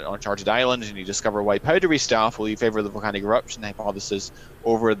on an uncharted island and you discover white powdery stuff, will you favor the volcanic eruption hypothesis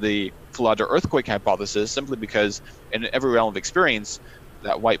over the flood or earthquake hypothesis, simply because in every realm of experience,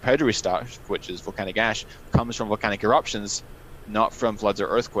 that white powdery stuff, which is volcanic ash, comes from volcanic eruptions, not from floods or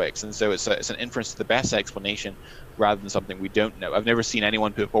earthquakes. And so it's an inference to the best explanation rather than something we don't know. I've never seen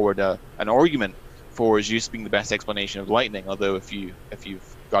anyone put forward an argument for Zeus being the best explanation of lightning. Although if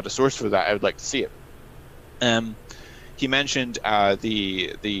you've got a source for that, I would like to see it. He mentioned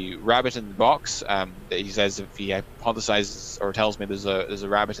the rabbit in the box. That he says if he hypothesizes or tells me there's a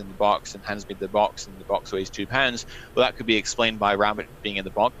rabbit in the box and hands me the box and the box weighs 2 pounds, well, that could be explained by a rabbit being in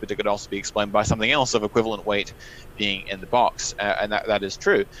the box, but it could also be explained by something else of equivalent weight being in the box, and that is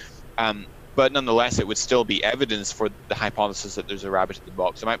true. But nonetheless, it would still be evidence for the hypothesis that there's a rabbit in the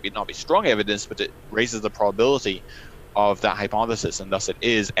box. It might not be strong evidence, but it raises the probability of that hypothesis, and thus it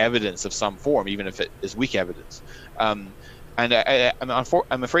is evidence of some form, even if it is weak evidence. And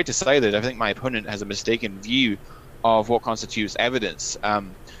I'm afraid to say that I think my opponent has a mistaken view of what constitutes evidence.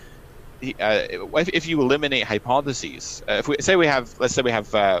 If you eliminate hypotheses, let's say we have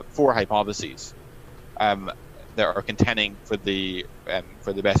 4 hypotheses that are contending for the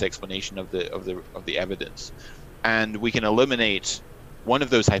best explanation of the evidence, and we can eliminate one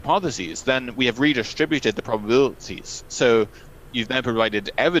of those hypotheses, then we have redistributed the probabilities. So you've then provided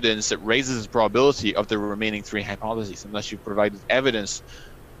evidence that raises the probability of the remaining 3 hypotheses, unless you've provided evidence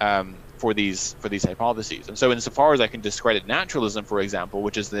for these hypotheses. And so insofar as I can discredit naturalism, for example,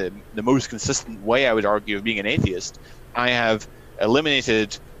 which is the most consistent way, I would argue, of being an atheist, I have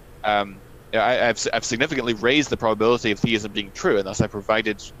eliminated I've significantly raised the probability of theism being true, and thus I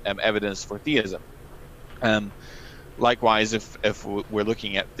provided evidence for theism. Likewise, if we're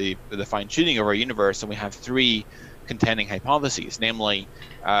looking at the fine-tuning of our universe and we have 3 contending hypotheses, namely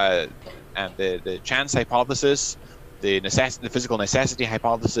the chance hypothesis, the physical necessity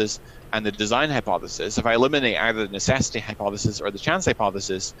hypothesis, and the design hypothesis, if I eliminate either the necessity hypothesis or the chance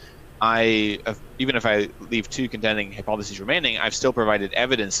hypothesis, even if I leave 2 contending hypotheses remaining, I've still provided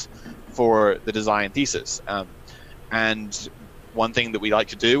evidence for the design thesis. And one thing that we like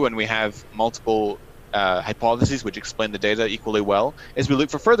to do when we have multiple hypotheses which explain the data equally well is we look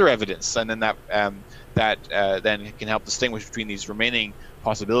for further evidence, and then that then can help distinguish between these remaining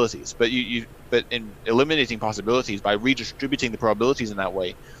possibilities. But but in eliminating possibilities by redistributing the probabilities in that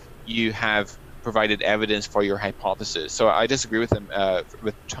way, you have provided evidence for your hypothesis. So I disagree with him,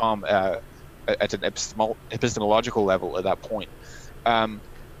 with Tom, at an epistemological level at that point.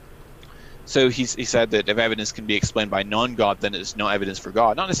 So he said that if evidence can be explained by non-God, then it's not evidence for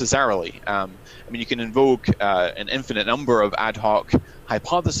God. Not necessarily. I mean, you can invoke an infinite number of ad hoc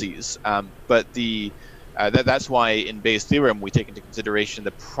hypotheses, but that's why in Bayes' theorem we take into consideration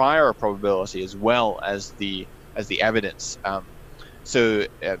the prior probability as well as the evidence. So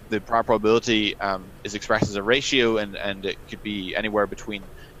the prior probability is expressed as a ratio, and it could be anywhere between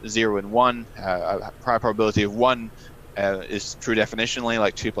 0 and 1. A prior probability of 1 is true definitionally,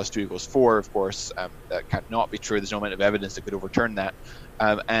 like 2 + 2 = 4. Of course, that cannot be true. There's no amount of evidence that could overturn that.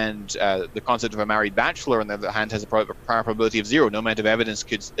 And the concept of a married bachelor, on the other hand, has a prior probability of 0. No amount of evidence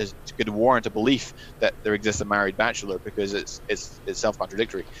could warrant a belief that there exists a married bachelor, because it's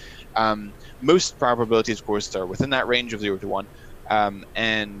self-contradictory. Most prior probabilities, of course, are within that range of 0 to 1.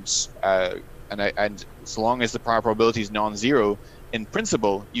 And so long as the prior probability is non-zero, in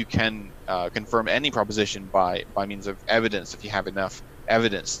principle, you can confirm any proposition by means of evidence if you have enough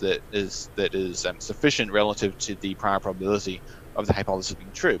evidence that is sufficient relative to the prior probability of the hypothesis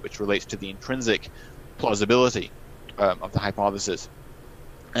being true, which relates to the intrinsic plausibility of the hypothesis.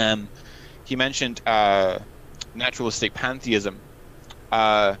 He mentioned naturalistic pantheism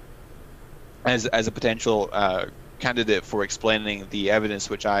as a potential candidate for explaining the evidence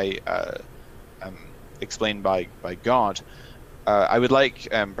which I explained by God. I would like,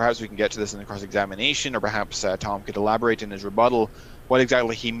 perhaps we can get to this in the cross-examination, or perhaps Tom could elaborate in his rebuttal what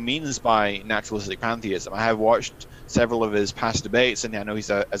exactly he means by naturalistic pantheism. I have watched several of his past debates, and I know he's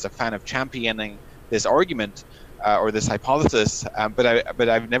as a fan of championing this argument or this hypothesis, but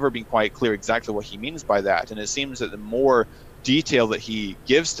I've never been quite clear exactly what he means by that. And it seems that the more detail that he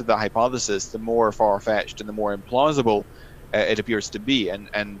gives to the hypothesis, the more far-fetched and the more implausible it appears to be. And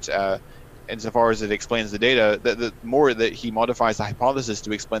insofar as it explains the data, the more that he modifies the hypothesis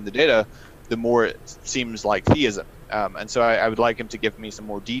to explain the data, the more it seems like theism. And so I would like him to give me some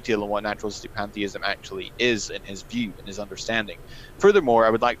more detail on what naturalistic pantheism actually is in his view, in his understanding. Furthermore, I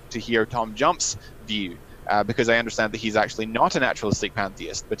would like to hear Tom Jump's view, because I understand that he's actually not a naturalistic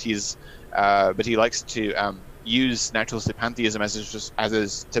pantheist, but he likes to use naturalistic pantheism as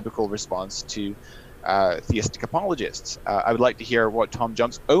his typical response to theistic apologists. I would like to hear what Tom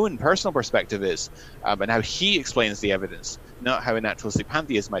Jump's own personal perspective is, and how he explains the evidence, not how a naturalistic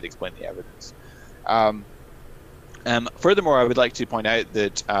pantheist might explain the evidence. Furthermore, I would like to point out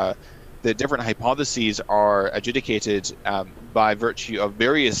that the different hypotheses are adjudicated by virtue of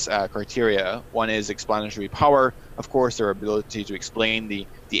various criteria. One is explanatory power of course, our ability to explain the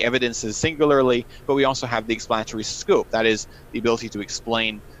evidences singularly, but we also have the explanatory scope. That is the ability to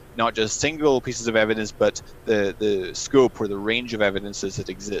explain not just single pieces of evidence, but the scope or the range of evidences that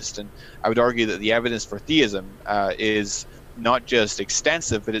exist. And I would argue that the evidence for theism is not just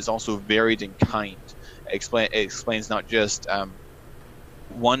extensive, but it's also varied in kind. It explains not just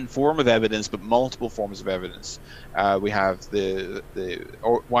one form of evidence, but multiple forms of evidence. We have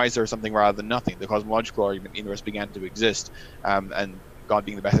why is there something rather than nothing? The cosmological argument, the universe began to exist, and God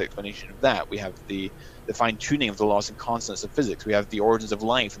being the best explanation of that. We have the fine-tuning of the laws and constants of physics. We have the origins of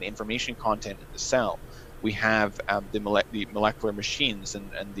life and the information content in the cell. We have the molecular machines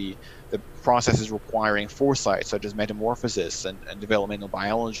and the processes requiring foresight, such as metamorphosis and developmental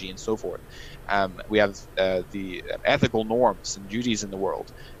biology and so forth. We have the ethical norms and duties in the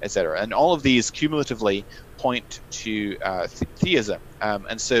world, etc. And all of these cumulatively point to theism.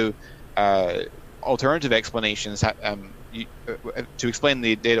 And so alternative explanations to explain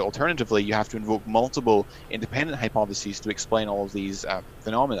the data alternatively, you have to invoke multiple independent hypotheses to explain all of these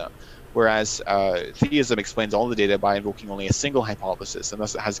phenomena, whereas theism explains all the data by invoking only a single hypothesis, and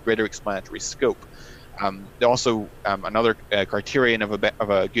thus it has greater explanatory scope. Also, another criterion of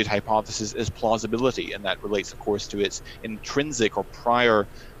a good hypothesis is plausibility, and that relates, of course, to its intrinsic or prior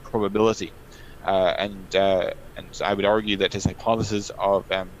probability. And I would argue that his hypothesis of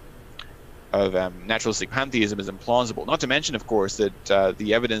naturalistic pantheism is implausible. Not to mention, of course, that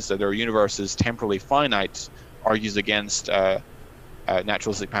the evidence that our universe is temporally finite argues against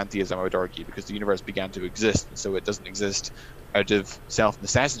naturalistic pantheism, I would argue, because the universe began to exist, and so it doesn't exist out of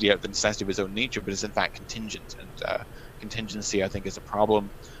self-necessity, out of the necessity of its own nature, but is in fact contingent. And contingency, I think, is a problem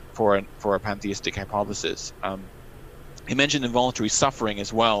for a pantheistic hypothesis. He mentioned involuntary suffering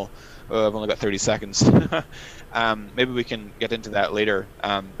as well. I've only got 30 seconds. Maybe we can get into that later,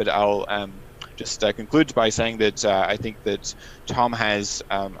 but I'll just conclude by saying that I think that Tom has,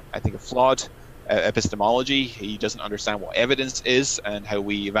 I think, a flawed epistemology. He doesn't understand what evidence is and how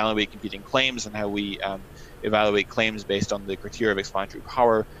we evaluate competing claims and how we evaluate claims based on the criteria of explanatory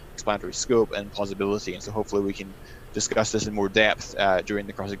power, explanatory scope, and plausibility. And so hopefully we can discuss this in more depth during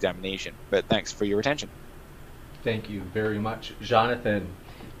the cross-examination. But thanks for your attention. Thank you very much, Jonathan.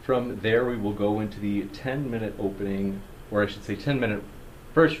 From there, we will go into the 10-minute opening, or I should say 10-minute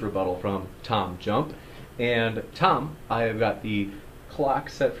first rebuttal from Tom Jump. And Tom, I have got the clock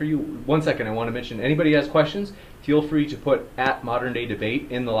set for you. 1 second, I want to mention, anybody has questions, feel free to put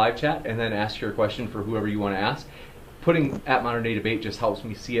 @ModernDayDebate in the live chat and then ask your question for whoever you want to ask. Putting @ModernDayDebate just helps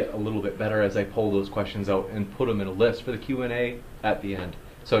me see it a little bit better as I pull those questions out and put them in a list for the Q&A at the end.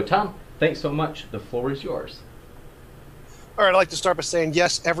 So Tom, thanks so much. The floor is yours. All right, I'd like to start by saying,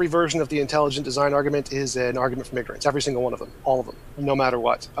 yes, every version of the intelligent design argument is an argument from ignorance. Every single one of them, all of them, no matter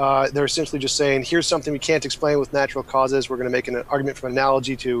what. They're essentially just saying, here's something we can't explain with natural causes. We're going to make an argument from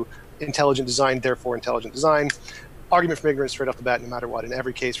analogy to intelligent design, therefore intelligent design. Argument from ignorance straight off the bat, no matter what. In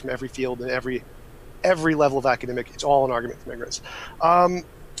every case, from every field, and every level of academic, it's all an argument from ignorance.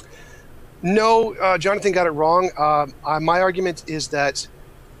 No, Jonathan got it wrong. My argument is that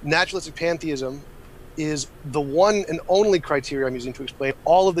naturalistic pantheism is the one and only criteria I'm using to explain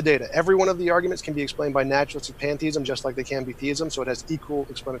all of the data. Every one of the arguments can be explained by naturalistic pantheism, just like they can be theism, so it has equal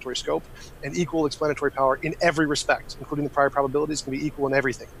explanatory scope and equal explanatory power in every respect, including the prior probabilities can be equal in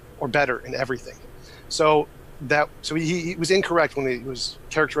everything, or better in everything. So he was incorrect when he was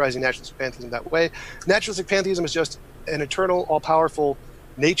characterizing naturalistic pantheism that way. Naturalistic pantheism is just an eternal, all-powerful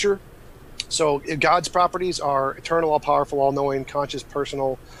nature. So God's properties are eternal, all-powerful, all-knowing, conscious,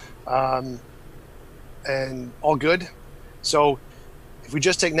 personal, and all good. So if we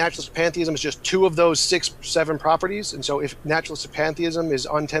just take naturalistic pantheism as just two of those 6, 7 properties, and so if naturalistic pantheism is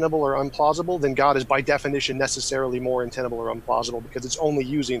untenable or unplausible, then God is by definition necessarily more untenable or unplausible because it's only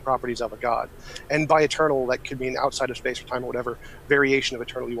using properties of a God. And by eternal, that could mean outside of space or time or whatever variation of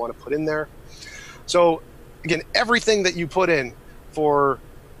eternal you want to put in there. So again, everything that you put in for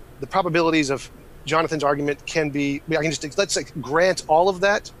the probabilities of Jonathan's argument can be, I can just, let's say, grant all of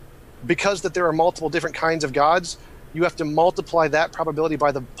that. Because that there are multiple different kinds of gods, you have to multiply that probability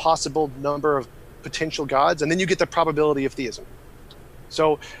by the possible number of potential gods, and then you get the probability of theism.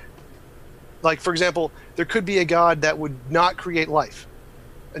 So, like, for example, there could be a god that would not create life.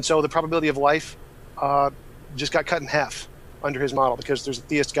 And so the probability of life just got cut in half under his model, because there's a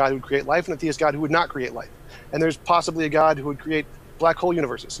theist god who would create life and a theist god who would not create life. And there's possibly a god who would create black hole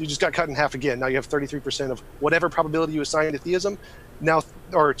universes. You just got cut in half again. Now you have 33% of whatever probability you assign to theism, now,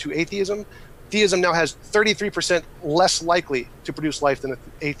 or to atheism. Theism now has 33% less likely to produce life than an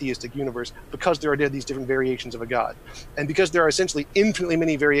atheistic universe because there are these different variations of a god. And because there are essentially infinitely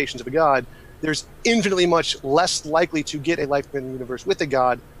many variations of a god, there's infinitely much less likely to get a life-permitting universe with a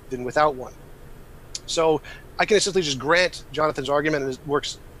God than without one. So I can essentially just grant Jonathan's argument, and it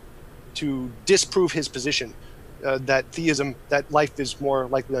works to disprove his position that life is more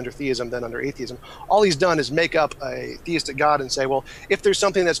likely under theism than under atheism. All he's done is make up a theistic God and say, well, if there's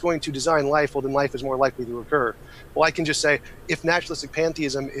something that's going to design life, well, then life is more likely to occur. Well, I can just say, if naturalistic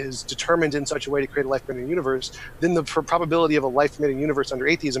pantheism is determined in such a way to create a life-permitting universe, then the probability of a life-permitting universe under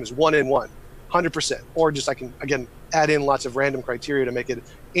atheism is 1 in 1, 100%. Or just I can, again, add in lots of random criteria to make it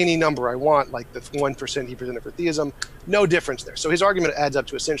any number I want, like the 1% he presented for theism. No difference there. So his argument adds up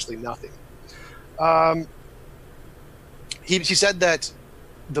to essentially nothing. He said that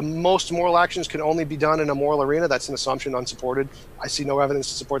the most moral actions can only be done in a moral arena. That's an assumption, unsupported. I see no evidence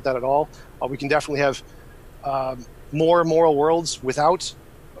to support that at all. We can definitely have more moral worlds without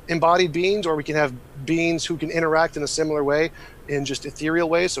embodied beings, or we can have beings who can interact in a similar way in just ethereal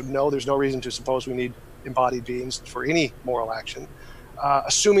ways. So no, there's no reason to suppose we need embodied beings for any moral action.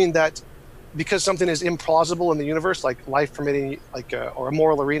 Assuming that because something is implausible in the universe, like life permitting, or a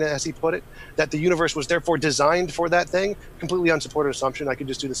moral arena, as he put it, that the universe was therefore designed for that thing, completely unsupported assumption. I could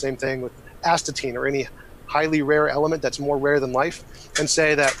just do the same thing with astatine or any highly rare element that's more rare than life, and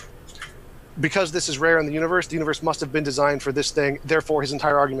say that because this is rare in the universe must have been designed for this thing, therefore his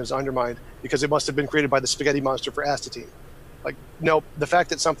entire argument is undermined because it must have been created by the spaghetti monster for astatine. Like, no, the fact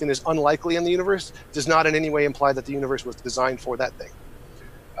that something is unlikely in the universe does not in any way imply that the universe was designed for that thing.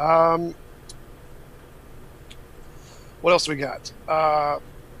 What else do we got?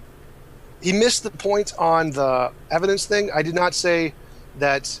 He missed the point on the evidence thing. I did not say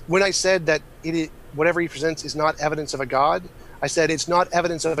that when I said that whatever he presents is not evidence of a God, I said it's not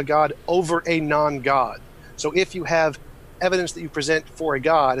evidence of a God over a non-God. So if you have evidence that you present for a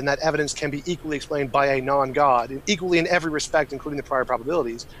God, and that evidence can be equally explained by a non-God, and equally in every respect, including the prior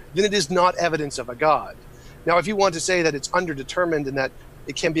probabilities, then it is not evidence of a God. Now, if you want to say that it's underdetermined and that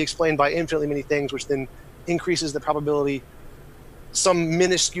it can be explained by infinitely many things, which then increases the probability some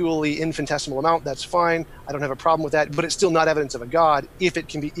minusculely infinitesimal amount, that's fine. I don't have a problem with that, but it's still not evidence of a God if it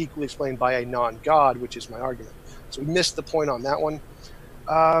can be equally explained by a non-God, which is my argument. So we missed the point on that one.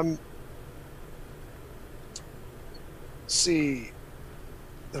 Let's see.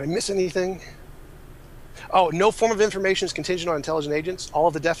 Did I miss anything? Oh, no form of information is contingent on intelligent agents. All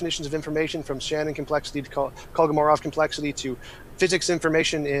of the definitions of information, from Shannon complexity to Kolmogorov complexity to physics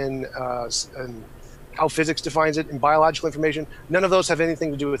information in how physics defines it, in biological information, none of those have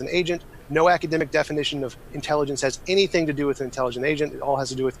anything to do with an agent. No academic definition of intelligence has anything to do with an intelligent agent. It all has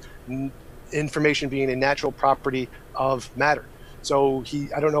to do with information being a natural property of matter. So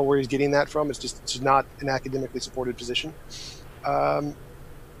I don't know where he's getting that from. It's not an academically supported position. The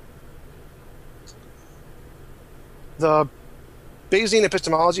Bayesian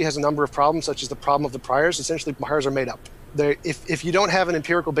epistemology has a number of problems, such as the problem of the priors. Essentially, priors are made up. If you don't have an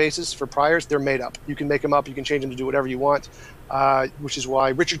empirical basis for priors, they're made up. You can make them up. You can change them to do whatever you want, which is why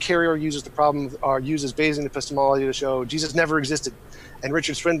Richard Carrier uses uses Bayesian epistemology to show Jesus never existed, and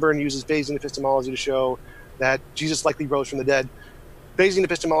Richard Swinburne uses Bayesian epistemology to show that Jesus likely rose from the dead. Bayesian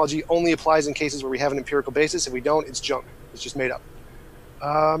epistemology only applies in cases where we have an empirical basis. If we don't, it's junk. It's just made up.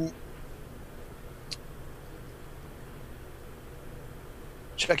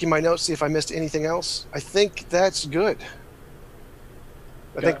 Checking my notes, see if I missed anything else. I think that's good.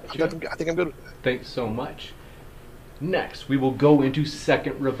 I think I'm good. Thanks so much. Next, we will go into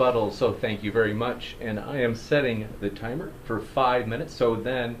second rebuttal. So thank you very much. And I am setting the timer for 5 minutes. So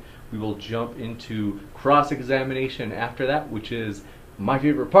then we will jump into cross-examination after that, which is my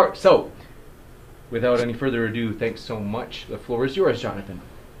favorite part. So without any further ado, thanks so much. The floor is yours, Jonathan.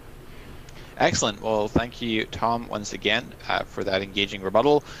 Excellent. Well, thank you, Tom, once again for that engaging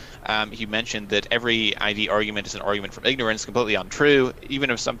rebuttal. You mentioned that every ID argument is an argument from ignorance. Completely untrue.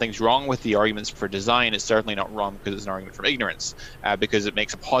 Even if something's wrong with the arguments for design, it's certainly not wrong because it's an argument from ignorance, because it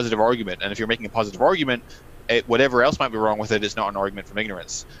makes a positive argument. And if you're making a positive argument, whatever else might be wrong with it is not an argument from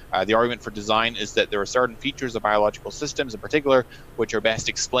ignorance. The argument for design is that there are certain features of biological systems in particular which are best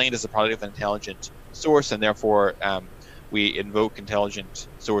explained as a product of an intelligent source, and therefore we invoke intelligent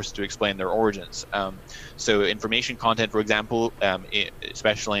source to explain their origins. So information content, for example,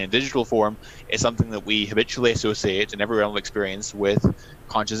 especially in digital form, is something that we habitually associate in every realm of experience with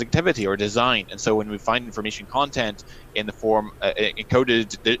conscious activity or design. And so when we find information content in the form,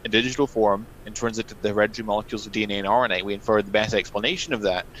 encoded in digital form, in transit to the hereditary molecules of DNA and RNA, we infer the best explanation of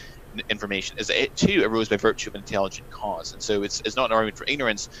that information is it too arose by virtue of an intelligent cause. And so it's not an argument for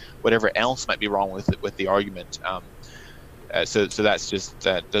ignorance, whatever else might be wrong with the argument. So that's just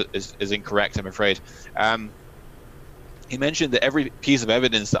is incorrect, I'm afraid. he mentioned that every piece of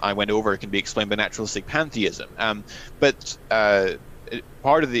evidence that I went over can be explained by naturalistic pantheism. But a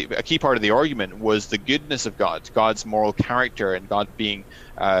key part of the argument was the goodness of God, God's moral character, and God being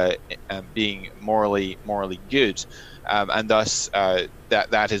morally good, and thus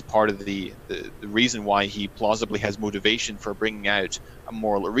that is part of the reason why he plausibly has motivation for bringing out a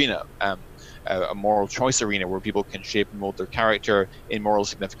moral arena, a moral choice arena where people can shape and mold their character in moral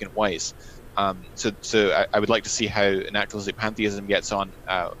significant ways. So I would like to see how naturalistic pantheism gets on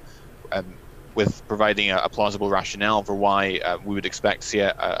with providing a plausible rationale for why we would expect to see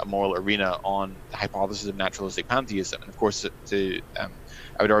a moral arena on the hypothesis of naturalistic pantheism. And of course, I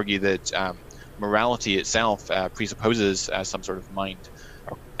would argue that morality itself presupposes some sort of mind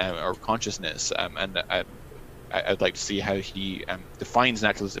or consciousness, and I'd like to see how he defines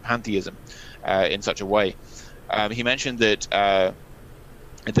naturalistic pantheism in such a way. He mentioned that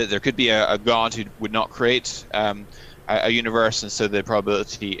there could be a God who would not create a universe, and so the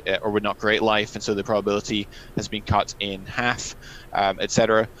probability, or would not create life, and so the probability has been cut in half,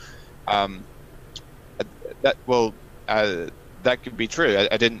 etc. That could be true.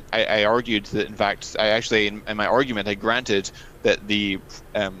 I argued that, in fact, in my argument I granted that the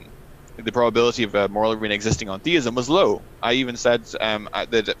probability of a moral arena existing on theism was low. I even said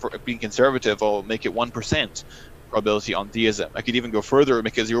that for being conservative, I'll make it 1%. Probability on theism. I could even go further and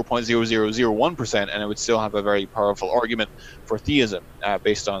make it 0.0001%, and I would still have a very powerful argument for theism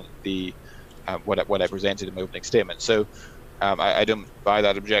based on the what I presented in my opening statement. So I don't buy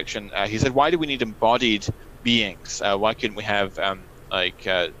that objection. He said, "Why do we need embodied beings? Why couldn't we have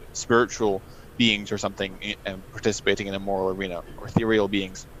spiritual beings or something participating in a moral arena, or ethereal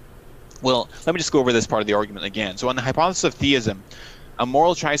beings?" Well, let me just go over this part of the argument again. So on the hypothesis of theism, a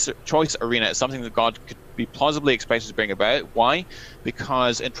moral choice arena is something that God could be plausibly expected to bring about. Why?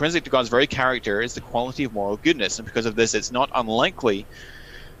 Because intrinsic to God's very character is the quality of moral goodness, and because of this, it's not unlikely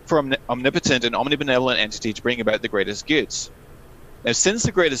for an omnipotent and omnibenevolent entity to bring about the greatest goods. Now, since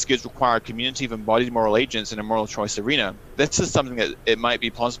the greatest goods require a community of embodied moral agents in a moral choice arena, this is something that it might be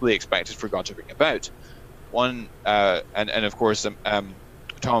plausibly expected for God to bring about. And of course,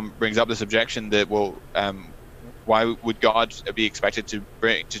 Tom brings up this objection that, well, why would God be expected to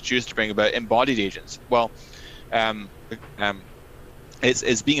choose to bring about embodied agents? Well,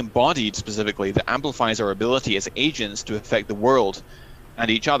 it's being embodied specifically that amplifies our ability as agents to affect the world and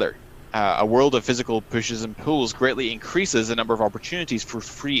each other. A world of physical pushes and pulls greatly increases the number of opportunities for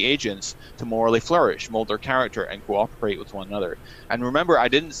free agents to morally flourish, mold their character, and cooperate with one another. And remember,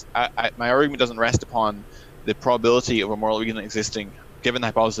 my argument doesn't rest upon the probability of a moral arena existing given the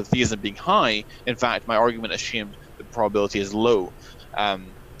hypothesis of theism being high. In fact, my argument assumed the probability is low,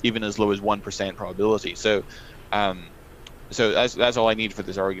 even as low as 1% probability. So that's all I need for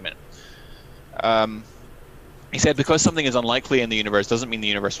this argument. He said, because something is unlikely in the universe doesn't mean the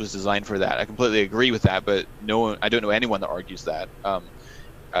universe was designed for that. I completely agree with that, but I don't know anyone that argues that.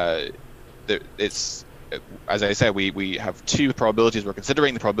 As I said, we have two probabilities we're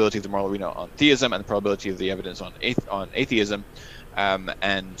considering: the probability of the moral arena on theism and the probability of the evidence on atheism.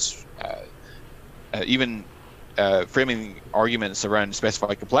 Even framing arguments around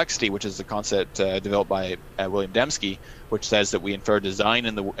specified complexity, which is the concept developed by William Dembski, which says that we infer design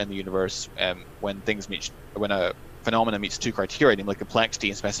in the universe when a phenomenon meets two criteria, namely complexity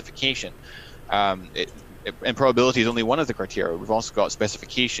and specification. And probability is only one of the criteria. We've also got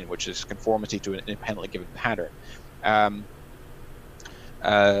specification, which is conformity to an independently given pattern.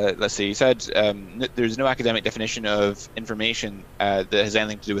 Let's see, he said there's no academic definition of information that has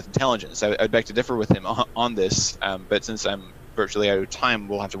anything to do with intelligence. I'd beg to differ with him on this, but since I'm virtually out of time,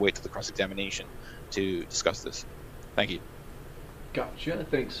 we'll have to wait till the cross-examination to discuss this. Thank you. Gotcha.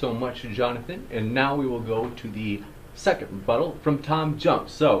 Thanks so much, Jonathan. And now we will go to the second rebuttal from Tom Jump.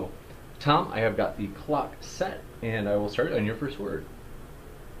 So, Tom, I have got the clock set, and I will start on your first word.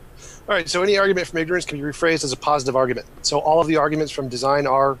 All right, so any argument from ignorance can be rephrased as a positive argument. So all of the arguments from design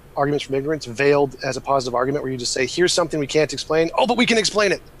are arguments from ignorance veiled as a positive argument, where you just say, here's something we can't explain. Oh, but we can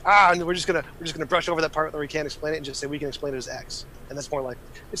explain it. And we're just gonna brush over that part where we can't explain it and just say we can explain it as X. And that's more likely.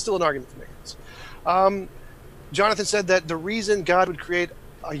 It's still an argument from ignorance. Jonathan said that the reason God would create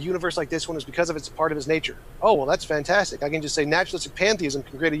a universe like this one is because of it's part of his nature. Oh, well, that's fantastic. I can just say naturalistic pantheism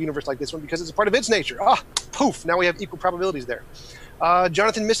can create a universe like this one because it's a part of its nature. Poof, now we have equal probabilities there.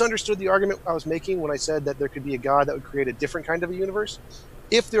 Jonathan misunderstood the argument I was making when I said that there could be a God that would create a different kind of a universe.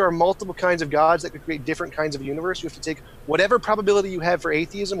 If there are multiple kinds of gods that could create different kinds of a universe, you have to take whatever probability you have for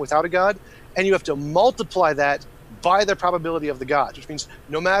atheism without a God, and you have to multiply that by the probability of the gods, which means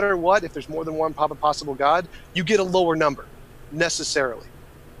no matter what, if there's more than one possible God, you get a lower number, necessarily.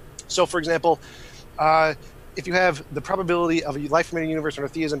 So, for example, if you have the probability of a life from any universe under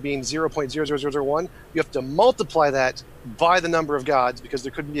theism being 0.00001, you have to multiply that by the number of gods, because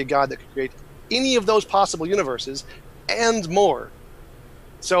there couldn't be a god that could create any of those possible universes and more.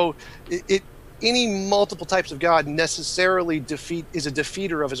 So any multiple types of God necessarily is a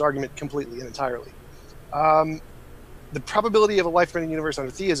defeater of his argument completely and entirely. The probability of a life from any universe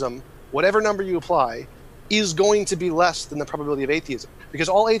under theism, whatever number you apply, is going to be less than the probability of atheism, because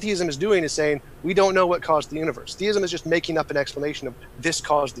all atheism is doing is saying we don't know what caused the universe. Theism is just making up an explanation of this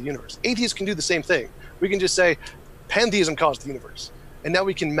caused the universe. Atheists can do the same thing. We can just say pantheism caused the universe, and now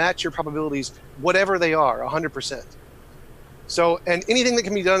we can match your probabilities, whatever they are, 100%. So, and anything that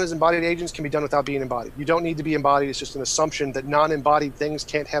can be done as embodied agents can be done without being embodied. You don't need to be embodied. It's just an assumption that non-embodied things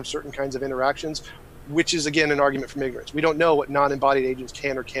can't have certain kinds of interactions, which is, again, an argument from ignorance. We don't know what non-embodied agents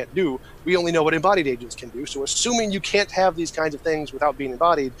can or can't do. We only know what embodied agents can do. So assuming you can't have these kinds of things without being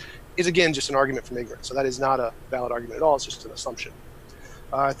embodied is, again, just an argument from ignorance. So that is not a valid argument at all. It's just an assumption.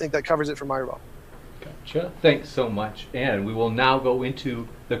 I think that covers it for my rebuttal. Gotcha. Thanks so much. And we will now go into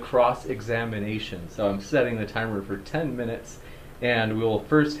the cross-examination. So I'm setting the timer for 10 minutes, and we will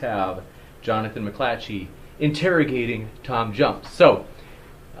first have Jonathan McLatchie interrogating Tom Jump. So,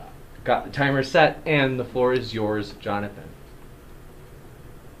 got the timer set, and the floor is yours, Jonathan.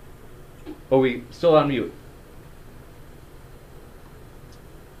 Oh, we still on mute.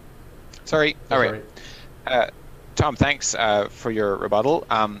 Sorry. All right. Tom, thanks for your rebuttal.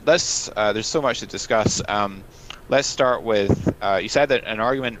 There's so much to discuss. Let's start with, you said that an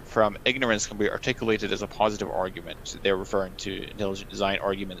argument from ignorance can be articulated as a positive argument. They're referring to intelligent design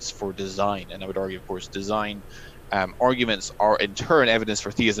arguments for design. And I would argue, of course, design arguments are in turn evidence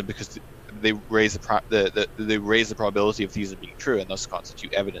for theism because they raise the probability of theism being true and thus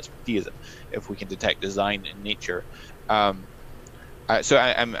constitute evidence for theism if we can detect design in nature. So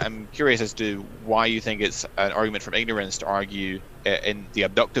I'm curious as to why you think it's an argument from ignorance to argue in the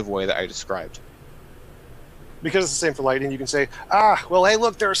abductive way that I described. Because it's the same for lightning, you can say, well, hey,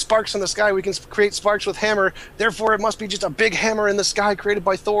 look, there are sparks in the sky. We can create sparks with hammer. Therefore, it must be just a big hammer in the sky created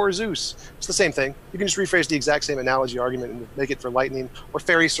by Thor or Zeus. It's the same thing. You can just rephrase the exact same analogy argument and make it for lightning or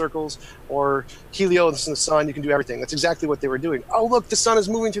fairy circles or Helios in the sun. You can do everything. That's exactly what they were doing. Oh, look, the sun is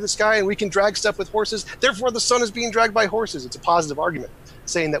moving through the sky and we can drag stuff with horses. Therefore, the sun is being dragged by horses. It's a positive argument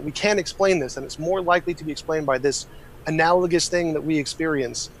saying that we can explain this and it's more likely to be explained by this analogous thing that we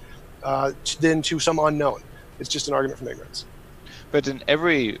experience than to some unknown. It's just an argument from ignorance. But in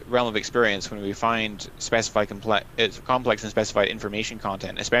every realm of experience, when we find specified complex and specified information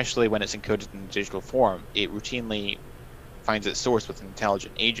content, especially when it's encoded in digital form, it routinely finds its source with an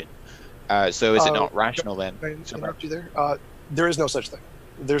intelligent agent. So is it not rational then? Can I interrupt you there? There is no such thing.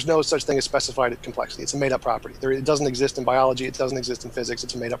 There's no such thing as specified complexity. It's a made-up property. It doesn't exist in biology. It doesn't exist in physics.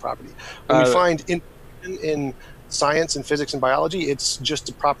 It's a made-up property. When we find in science and physics and biology, it's just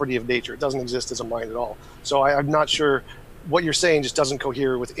a property of nature. It doesn't exist as a mind at all. So I'm not sure what you're saying just doesn't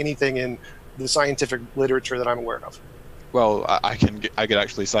cohere with anything in the scientific literature that I'm aware of. Well, I could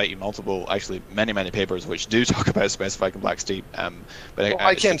actually cite you many papers which do talk about specified complexity. But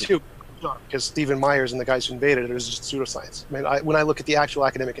I can too, because Stephen Myers and the guys who invented it is just pseudoscience. I mean, when I look at the actual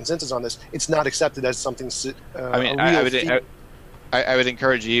academic consensus on this, it's not accepted as something. I would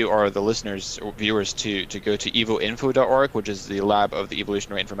encourage you or the listeners or viewers to go to evoinfo.org, which is the lab of the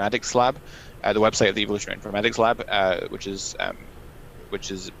Evolutionary Informatics Lab, the website of the Evolutionary Informatics Lab, which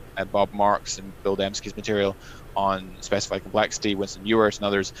is Bob Marks and Bill Dembski's material on specified complexity, Winston Ewart and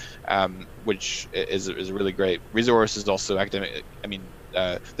others, which is a really great resource. Is also academic. I mean,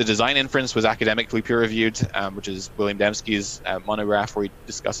 the design inference was academically peer-reviewed, which is William Dembski's monograph where he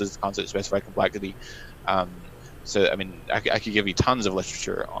discusses the concept of specified complexity. So, I mean, I could give you tons of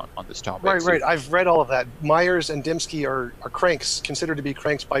literature on this topic. Right. I've read all of that. Myers and Dembski are cranks, considered to be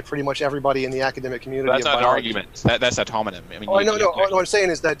cranks by pretty much everybody in the academic community. That's not an argument. That's a homonym. I mean, what I'm saying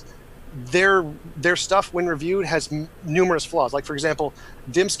is that their stuff, when reviewed, has numerous flaws. Like, for example,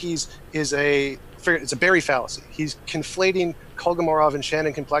 Dembski's it's a Berry fallacy. He's conflating Kolmogorov and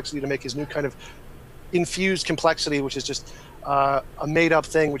Shannon complexity to make his new kind of infused complexity, which is just a made-up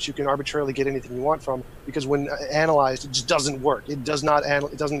thing which you can arbitrarily get anything you want from, because when analyzed, it just doesn't work. It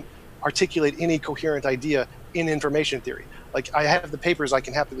doesn't articulate any coherent idea in information theory. Like, I have the papers, I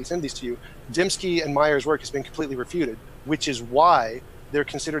can happily send these to you. Dembski and Myers' work has been completely refuted, which is why they're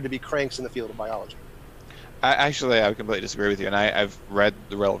considered to be cranks in the field of biology. I would completely disagree with you, and I've read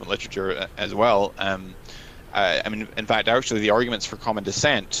the relevant literature as well. I mean, in fact, actually, the arguments for common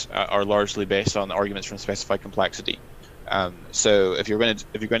descent are largely based on arguments from specified complexity. So if you're going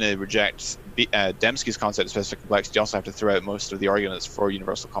to reject Dembski's concept of specific complexity, you also have to throw out most of the arguments for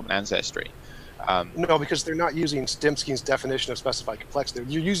universal common ancestry. No, because they're not using Stimsky's definition of specified complexity.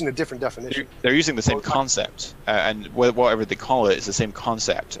 You're using a different definition. They're using the same concept, and whatever they call it, it's the same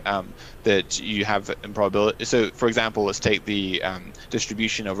concept that you have in probability. So, for example, let's take the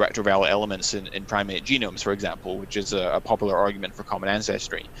distribution of retroviral elements in primate genomes, for example, which is a popular argument for common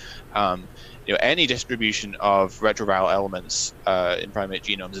ancestry. Any distribution of retroviral elements in primate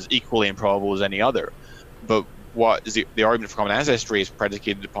genomes is equally improbable as any other, but what is the argument for common ancestry is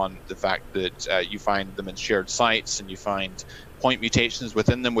predicated upon the fact that you find them in shared sites and you find point mutations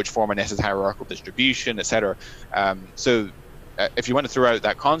within them which form a necessary hierarchical distribution, etc. So if you want to throw out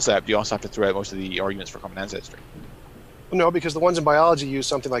that concept, you also have to throw out most of the arguments for common ancestry. No, because the ones in biology use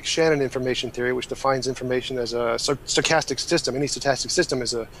something like Shannon information theory, which defines information as a stochastic system. Any stochastic system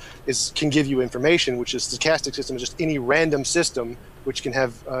can give you information, which is stochastic system is just any random system which can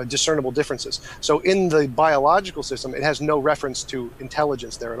have discernible differences. So in the biological system, it has no reference to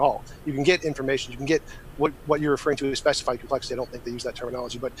intelligence there at all. You can get information, you can get what you're referring to as specified complexity. I don't think they use that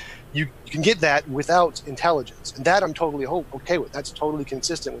terminology, but you can get that without intelligence. And that I'm totally okay with. That's totally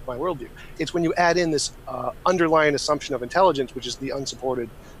consistent with my worldview. It's when you add in this underlying assumption of intelligence, which is the unsupported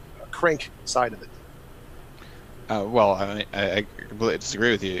crank side of it. Well, I completely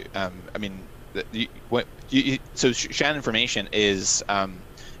disagree with you. So Shannon information is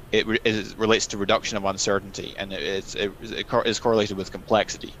it relates to reduction of uncertainty, and it is correlated with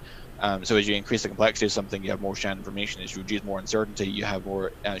complexity. So as you increase the complexity of something, you have more Shannon information. As you reduce more uncertainty, you have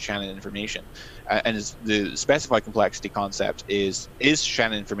more Shannon information. And the specified complexity concept is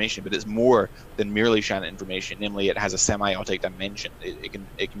Shannon information, but it's more than merely Shannon information. Namely, it has a semiotic dimension.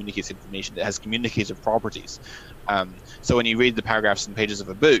 It communicates information. It has communicative properties. So when you read the paragraphs and pages of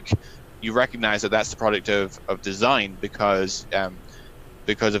a book, you recognize that that's the product of design because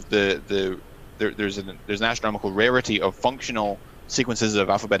of there's an astronomical rarity of functional sequences of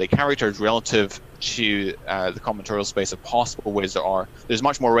alphabetic characters relative to the combinatorial space of possible ways there are. There's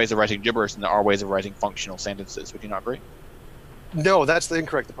much more ways of writing gibberish than there are ways of writing functional sentences. Would you not agree? No, that's the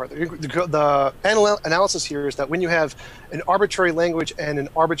incorrect part. The analysis here is that when you have an arbitrary language and an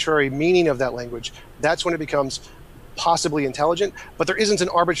arbitrary meaning of that language, that's when it becomes possibly intelligent. But there isn't an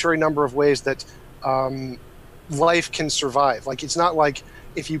arbitrary number of ways that life can survive. Like, it's not like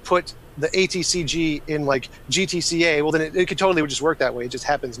if you put the ATCG in like GTCA, well, then it could totally just work that way. It just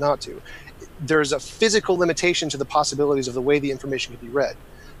happens not to. There's a physical limitation to the possibilities of the way the information can be read.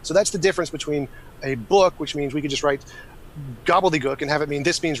 So that's the difference between a book, which means we could just write gobbledygook and have it mean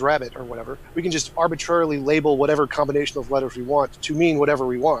this means rabbit or whatever. We can just arbitrarily label whatever combination of letters we want to mean whatever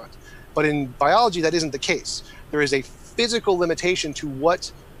we want. But in biology, that isn't the case. There is a physical limitation to what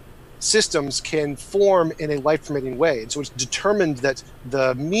systems can form in a life-permitting way. And so it's determined that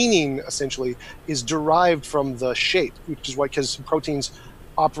the meaning, essentially, is derived from the shape, which is why, because proteins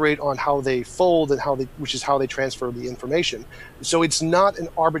operate on how they fold and which is how they transfer the information. So it's not an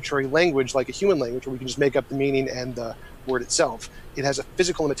arbitrary language like a human language where we can just make up the meaning and the word itself. It has a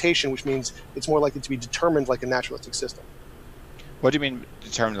physical limitation, which means it's more likely to be determined like a naturalistic system. What do you mean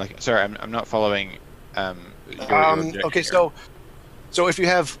determined? Like, sorry, I'm not following. Okay, so if you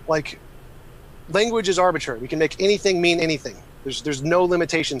have like language is arbitrary, we can make anything mean anything. There's no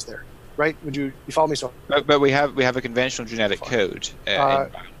limitations there, right? You follow me? So, but we have a conventional genetic code in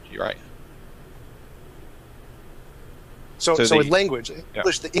biology, right? So with language,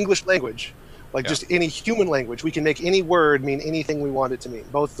 the English language, like just any human language, we can make any word mean anything we want it to mean.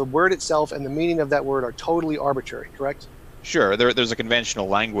 Both the word itself and the meaning of that word are totally arbitrary, correct? Sure, there's a conventional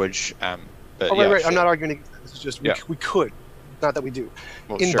language. But right. Sure. I'm not arguing against that. This is just we could, not that we do.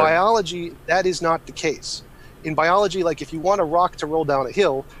 Well, in biology, that is not the case. In biology, like if you want a rock to roll down a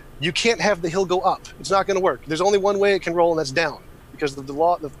hill, you can't have the hill go up. It's not going to work. There's only one way it can roll, and that's down, because the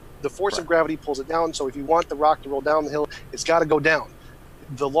law, the force of gravity pulls it down. So if you want the rock to roll down the hill, it's got to go down.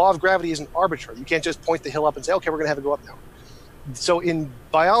 The law of gravity isn't arbitrary. You can't just point the hill up and say, okay, we're going to have it go up now. So in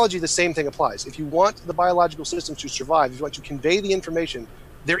biology, the same thing applies. If you want the biological systems to survive, if you want to convey the information,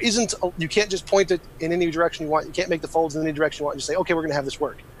 you can't just point it in any direction you want. You can't make the folds in any direction you want and just say, okay, we're going to have this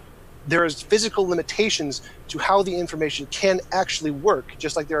work. There is physical limitations to how the information can actually work,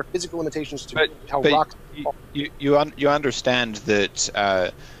 just like there are physical limitations to how rocks. You understand that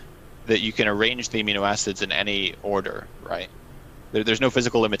that you can arrange the amino acids in any order, right? There's no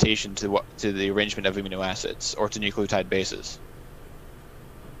physical limitation to the arrangement of amino acids or to nucleotide bases,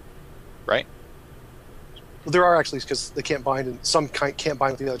 right? Well, there are actually, because they can't bind, and some can't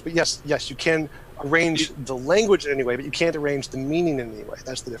bind with the others. But yes, you can arrange the language in any way, but you can't arrange the meaning in any way.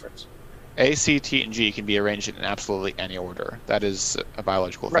 That's the difference. A, C, T, and G can be arranged in absolutely any order. That is a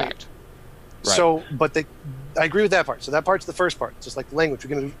biological fact. So, but I agree with that part. So that part's the first part. Just like the language,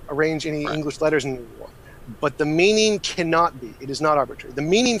 we're going to arrange any English letters in one. But the meaning cannot be. It is not arbitrary. The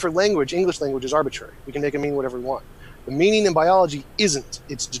meaning for language, English language, is arbitrary. We can make it mean whatever we want. The meaning in biology isn't.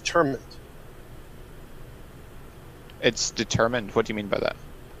 It's determined. It's determined. What do you mean by that?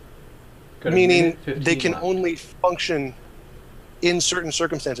 Meaning they can only function in certain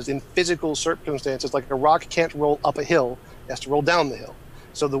circumstances, in physical circumstances. Like a rock can't roll up a hill, it has to roll down the hill.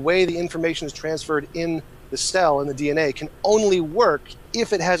 So the way the information is transferred in the cell, in the DNA, can only work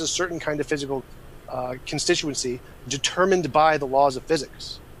if it has a certain kind of physical constituency determined by the laws of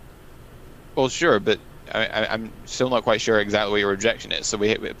physics. Well, sure, but I'm still not quite sure exactly what your objection is. So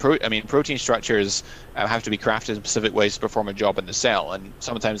protein structures have to be crafted in specific ways to perform a job in the cell, and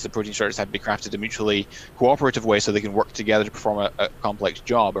sometimes the protein structures have to be crafted in mutually cooperative ways so they can work together to perform a complex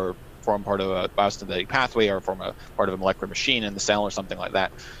job, or form part of a biosynthetic pathway, or form a part of a molecular machine in the cell, or something like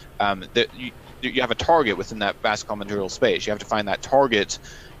that. You have a target within that vast combinatorial space. You have to find that target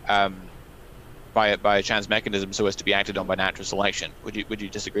by a chance mechanism so as to be acted on by natural selection. Would you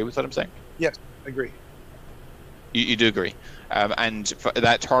disagree with what I'm saying? Yes, I agree. You do agree, and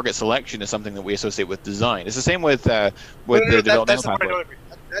that target selection is something that we associate with design. It's the same with the developmental pathway.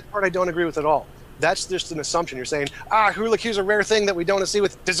 That part I don't agree with at all. That's just an assumption. You're saying, look, here's a rare thing that we don't see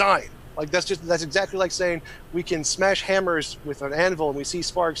with design. Like that's exactly like saying we can smash hammers with an anvil and we see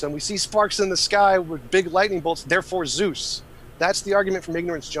sparks, and we see sparks in the sky with big lightning bolts. Therefore, Zeus. That's the argument from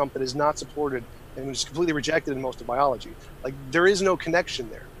ignorance jump that is not supported and is completely rejected in most of biology. Like there is no connection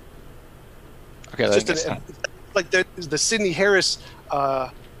there. Okay, it's just like the Sidney Harris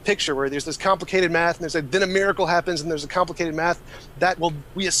picture where there's this complicated math, and then a miracle happens, and there's a complicated math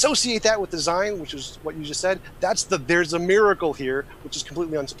we associate that with design, which is what you just said. There's a miracle here, which is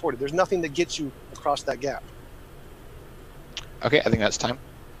completely unsupported. There's nothing that gets you across that gap. Okay, I think that's time.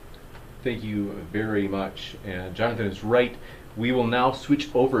 Thank you very much. And Jonathan is right. We will now switch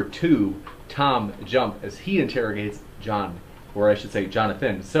over to Tom Jump as he interrogates John, or I should say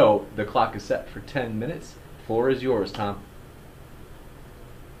Jonathan. So the clock is set for 10 minutes. Floor is yours, Tom.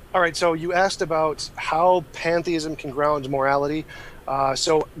 All right, so you asked about how pantheism can ground morality.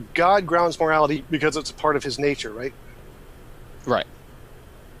 So God grounds morality because it's a part of his nature, right? Right.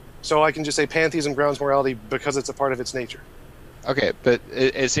 So I can just say pantheism grounds morality because it's a part of its nature. Okay, but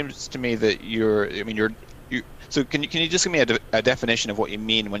it seems to me that so can you just give me a definition of what you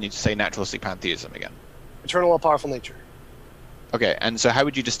mean when you say naturalistic pantheism again? Eternal, all-powerful nature. Okay, and so how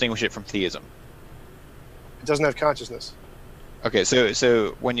would you distinguish it from theism? It doesn't have consciousness. Okay,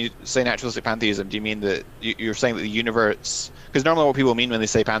 so when you say naturalistic pantheism, do you mean that you're saying that the universe... Because normally what people mean when they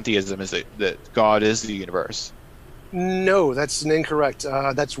say pantheism is that God is the universe. No, that's incorrect.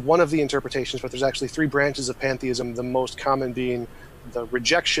 That's one of the interpretations, but there's actually three branches of pantheism, the most common being the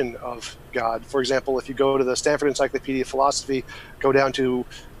rejection of God. For example, if you go to the Stanford Encyclopedia of Philosophy, go down to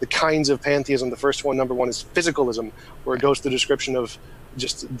the kinds of pantheism, the first one, number one, is physicalism, where it goes to the description of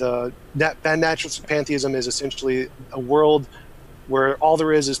just naturalistic pantheism is essentially a world where all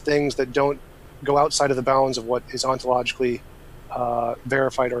there is things that don't go outside of the bounds of what is ontologically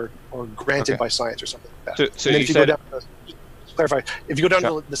verified or granted by science or something like that. So you said... Just clarify, if you go down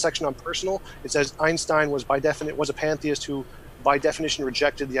to the section on personal, it says Einstein was a pantheist who by definition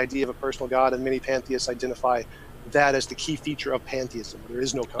rejected the idea of a personal God, and many pantheists identify that as the key feature of pantheism. There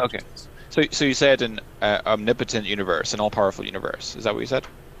is no consciousness. Okay. So you said an omnipotent universe, an all-powerful universe. Is that what you said?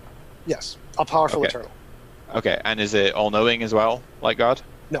 Yes. All-powerful, eternal. Okay. And is it all-knowing as well, like God?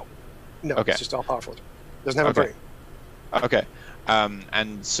 No. Okay. It's just all-powerful. Doesn't have a brain. Okay.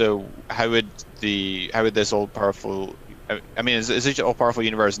 And so how would this all-powerful... I mean, is each all-powerful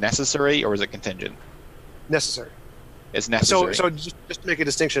universe necessary, or is it contingent? Necessary. It's necessary. So just to make a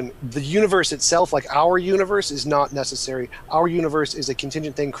distinction, the universe itself, like our universe, is not necessary. Our universe is a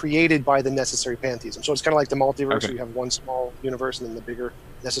contingent thing created by the necessary pantheism. So it's kind of like the multiverse, where you have one small universe and then the bigger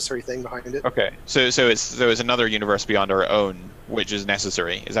necessary thing behind it. Okay. So it's another universe beyond our own, which is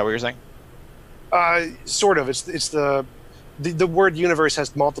necessary. Is that what you're saying? Sort of. It's the word universe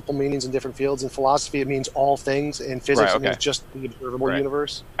has multiple meanings in different fields. In philosophy, it means all things. In physics, it means just the observable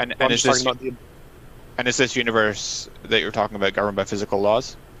universe. And is this universe that you're talking about governed by physical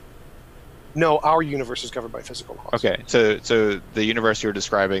laws? No, our universe is governed by physical laws. Okay, so the universe you're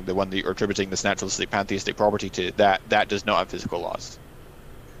describing, the one that you're attributing this naturalistic pantheistic property to, that does not have physical laws.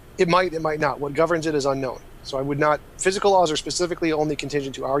 It might not. What governs it is unknown. So I would not. Physical laws are specifically only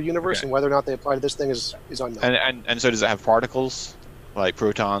contingent to our universe, and whether or not they apply to this thing is unknown. And so does it have particles, like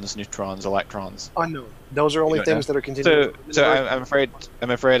protons, neutrons, electrons? Unknown. Those are only things that are contingent. So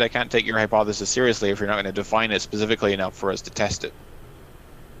I'm afraid I can't take your hypothesis seriously if you're not going to define it specifically enough for us to test it.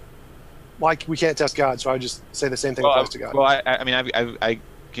 like we can't test God, so I would just say the same thing Well, applies to God. well, I mean, I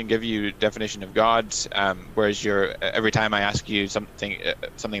can give you definition of God, whereas every time I ask you something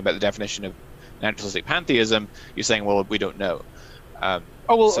about the definition of naturalistic pantheism, you're saying, well, we don't know.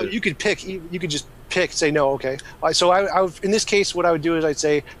 You could pick. You could just pick. Say no. Okay. So I would, in this case, what I would do is I'd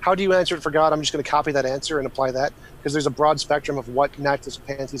say, how do you answer it for God? I'm just going to copy that answer and apply that, because there's a broad spectrum of what naturalistic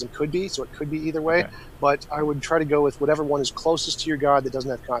pantheism could be. So it could be either way. Okay. But I would try to go with whatever one is closest to your God that doesn't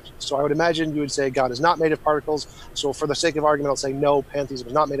have conscience. So I would imagine you would say God is not made of particles. So for the sake of argument, I'll say no, pantheism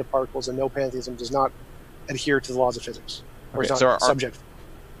is not made of particles, and no, pantheism does not adhere to the laws of physics. Or okay. is not subject.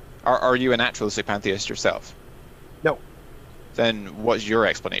 Are you a naturalistic pantheist yourself? No. Then what's your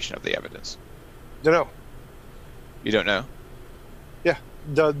explanation of the evidence? Don't know. You don't know? Yeah.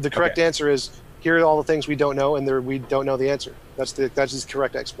 The correct answer is, here are all the things we don't know, and we don't know the answer. That's the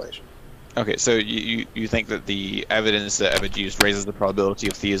correct explanation. Okay, so you think that the evidence that I've adduced raises the probability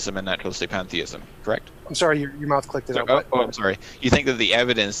of theism and naturalistic pantheism, correct? I'm sorry, your mouth clicked it out. I'm sorry. You think that the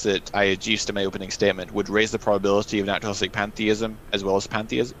evidence that I adduced in my opening statement would raise the probability of naturalistic pantheism as well as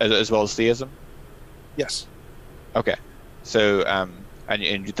theism? Yes. Okay. So, and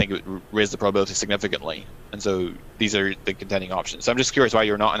you think it would raise the probability significantly, and so these are the contending options. So I'm just curious why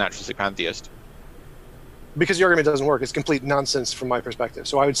you're not a naturalistic pantheist. Because the argument doesn't work. It's complete nonsense from my perspective.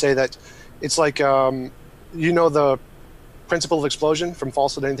 So I would say that it's like, the principle of explosion, from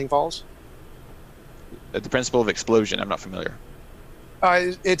false to anything falls? The principle of explosion, I'm not familiar.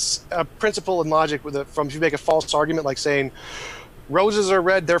 It's a principle in logic if you make a false argument, like saying roses are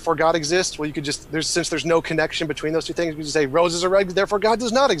red, therefore God exists. Well, you could just, since there's no connection between those two things, you could just say roses are red, therefore God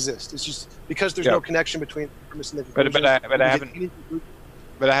does not exist. It's just because there's no connection between the premise and the conclusion.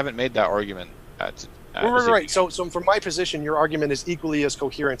 But I haven't made that argument. Right. So from my position, your argument is equally as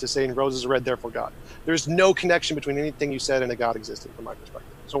coherent as saying roses are red, therefore God. There's no connection between anything you said and a God existing, from my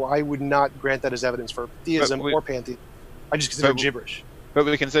perspective. So I would not grant that as evidence for theism or pantheism. I just consider it gibberish. But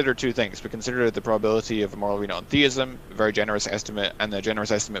we consider two things. We consider the probability of a moral arena on theism, a very generous estimate, and a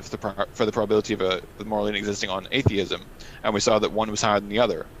generous estimate for the probability of the moral arena existing on atheism. And we saw that one was higher than the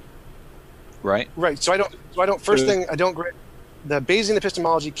other. Right? Right. So I don't grant. The Bayesian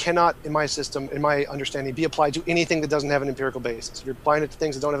epistemology cannot, in my system, in my understanding, be applied to anything that doesn't have an empirical basis. If you're applying it to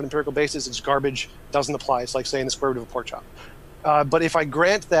things that don't have an empirical basis, it's garbage, doesn't apply. It's like saying the square root of a pork chop. But if I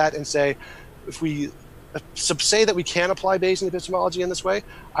grant that and say, if we say that we can apply Bayesian epistemology in this way,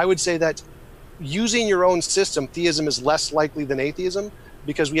 I would say that using your own system, theism is less likely than atheism,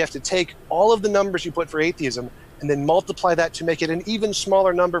 because we have to take all of the numbers you put for atheism and then multiply that to make it an even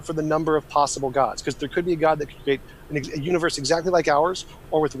smaller number for the number of possible gods. Because there could be a God that could create a universe exactly like ours,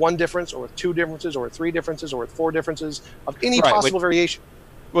 or with one difference, or with two differences, or with three differences, or with four differences, of any possible variation.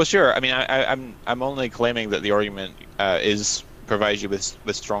 Well, sure. I mean, I'm only claiming that the argument provides you with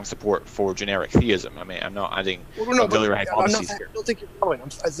strong support for generic theism. I mean, I'm not adding auxiliary hypotheses here. I don't think you're following.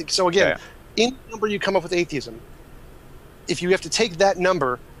 I think so. Again, any number you come up with atheism, if you have to take that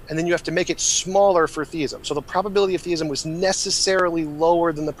number and then you have to make it smaller for theism. So the probability of theism was necessarily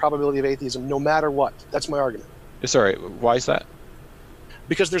lower than the probability of atheism, no matter what. That's my argument. Sorry, why is that?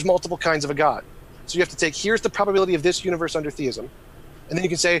 Because there's multiple kinds of a God. So you have to take, here's the probability of this universe under theism, and then you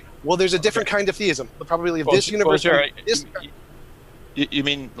can say, well, there's a different kind of theism. The probability of this universe under this. You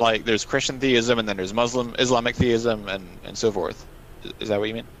mean like there's Christian theism and then there's Islamic theism and so forth? Is that what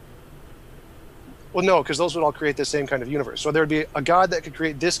you mean? Well, no, because those would all create the same kind of universe. So there would be a God that could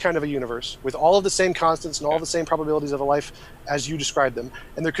create this kind of a universe with all of the same constants and all the same probabilities of a life as you described them.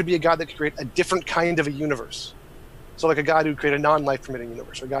 And there could be a God that could create a different kind of a universe. So like a God who create a non-life permitting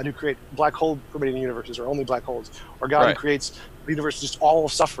universe, or a God who create black hole permitting universes, or only black holes, or God who creates a universe just all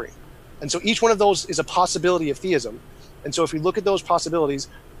of suffering. And so each one of those is a possibility of theism. And so if we look at those possibilities,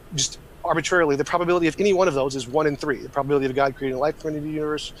 just arbitrarily, the probability of any one of those is 1 in 3. The probability of a God creating a life permitting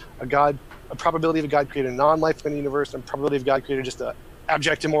universe, a probability of a God creating a non-life permitting universe, and a probability of God creating just an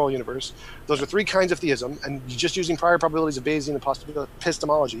abject immoral universe. Those are 3 kinds of theism, and just using prior probabilities of Bayesian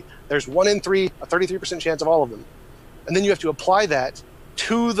epistemology, there's 1 in 3, a 33% chance of all of them. And then you have to apply that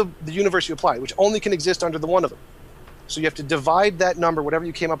to the universe you apply, which only can exist under the one of them. So you have to divide that number, whatever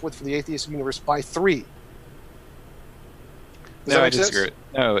you came up with for the atheistic universe, by 3. No, I disagree.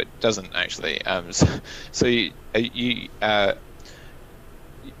 No, it doesn't actually. So you had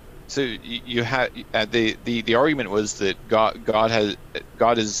the argument was that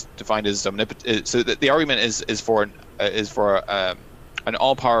God is defined as omnipotent. So the argument is for an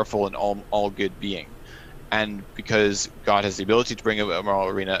all-powerful and all good being, and because God has the ability to bring about a moral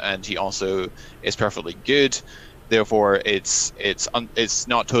arena, and He also is perfectly good, Therefore, it's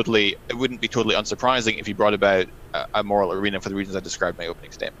not totally. It wouldn't be totally unsurprising if he brought about a moral arena for the reasons I described in my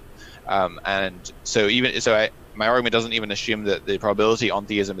opening statement. And so my argument doesn't even assume that the probability on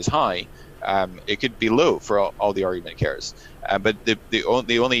theism is high. It could be low for all the argument cares. But the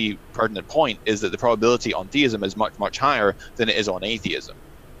only pertinent point is that the probability on theism is much, much higher than it is on atheism.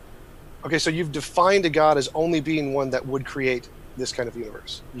 Okay, so you've defined a God as only being one that would create this kind of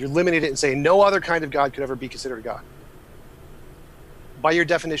universe. You're limiting it and saying no other kind of God could ever be considered a God. By your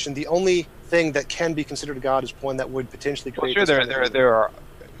definition, the only thing that can be considered a God is one that would potentially create. Well, sure, there are.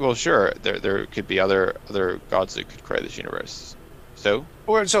 Well, sure, there could be other gods that could create this universe. So,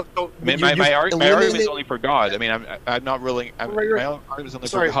 I mean, my argument is only for God. I mean, I'm not ruling. My argument is only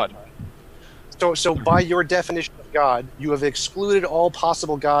for God. So by your definition of God, you have excluded all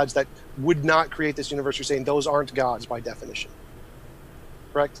possible gods that would not create this universe. You're saying those aren't gods by definition,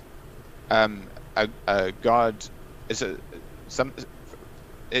 correct? A god is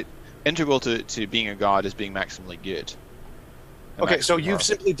integral to being a god is being maximally good. Okay, so you've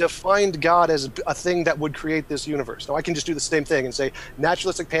simply defined God as a thing that would create this universe. Now I can just do the same thing and say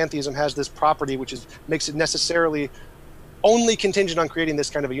naturalistic pantheism has this property which makes it necessarily only contingent on creating this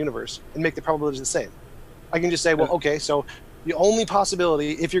kind of a universe and make the probabilities the same. I can just say, well, okay, so the only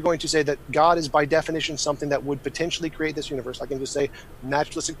possibility, if you're going to say that God is by definition something that would potentially create this universe, I can just say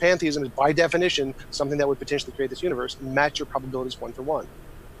naturalistic pantheism is by definition something that would potentially create this universe and match your probabilities 1 for 1.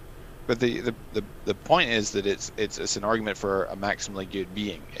 But the point is that it's an argument for a maximally good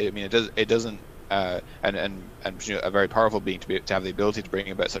being. I mean, it doesn't and a very powerful being to have the ability to bring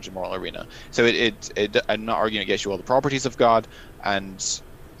about such a moral arena. So I'm not arguing against you all the properties of God, and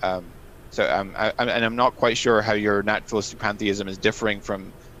so I'm not quite sure how your naturalistic pantheism is differing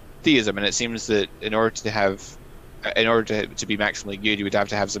from theism. And it seems that in order to be maximally good, you would have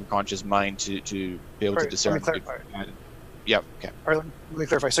to have some conscious mind to be able to discern. Yeah. Okay. All right, let me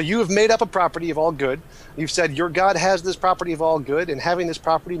clarify. So you have made up a property of all good. You've said your God has this property of all good, and having this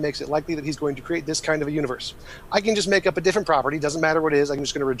property makes it likely that he's going to create this kind of a universe. I can just make up a different property. Doesn't matter what it is. I'm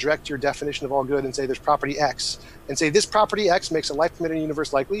just going to reject your definition of all good and say there's property X, and say this property X makes a life-permitting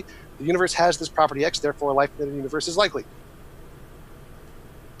universe likely. The universe has this property X, therefore a life-permitting universe is likely.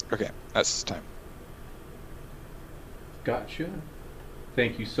 Okay, that's time. Gotcha.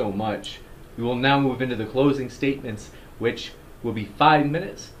 Thank you so much. We will now move into the closing statements, which will be 5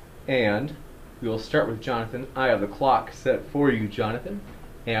 minutes, and we will start with Jonathan. I have the clock set for you, Jonathan,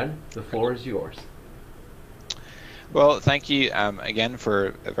 and the floor is yours. Well, thank you again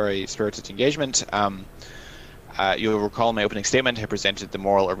for a very spirited engagement. You'll recall my opening statement. I presented the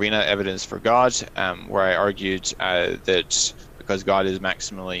moral arena evidence for God, where I argued that because God is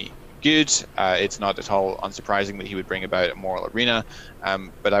maximally good, it's not at all unsurprising that he would bring about a moral arena,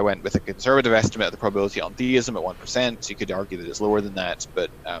 but I went with a conservative estimate of the probability on theism at 1%. You could argue that it's lower than that, but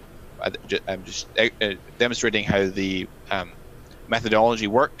I'm just demonstrating how the methodology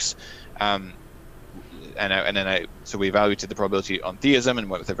works, so we evaluated the probability on theism and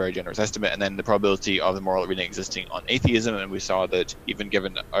went with a very generous estimate, and then the probability of the moral arena existing on atheism, and we saw that even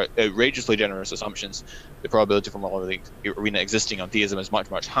given outrageously generous assumptions, the probability for moral arena existing on theism is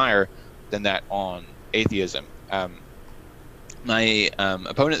much, much higher than that on atheism. My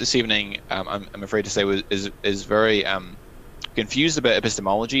opponent this evening, I'm afraid to say, is very confused about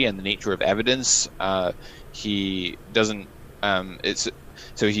epistemology and the nature of evidence. He doesn't.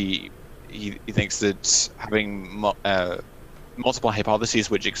 He thinks that having multiple hypotheses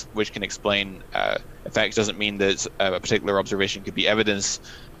which can explain effects doesn't mean that a particular observation could be evidence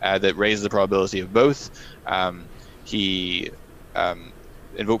that raises the probability of both. He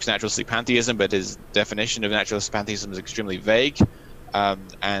invokes naturalistic pantheism, but his definition of naturalistic pantheism is extremely vague.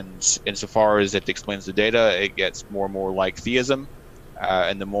 And insofar as it explains the data, it gets more and more like theism.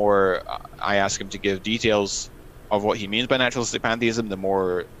 And the more I ask him to give details of what he means by naturalistic pantheism, the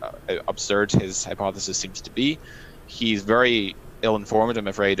more absurd his hypothesis seems to be. He's very ill-informed, I'm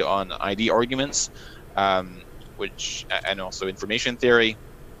afraid, on ID arguments, and also information theory.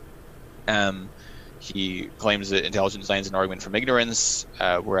 He claims that intelligent design is an argument from ignorance,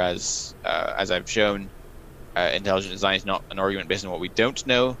 whereas, as I've shown, intelligent design is not an argument based on what we don't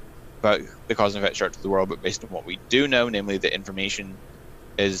know, but the cause and effect structure of the world, but based on what we do know, namely that information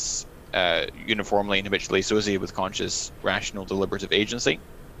is uniformly and habitually associated with conscious, rational, deliberative agency,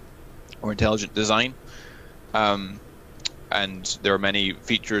 or intelligent design. And there are many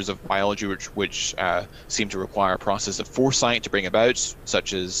features of biology which seem to require a process of foresight to bring about,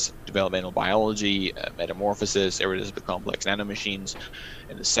 such as developmental biology, metamorphosis, irreducible complex nanomachines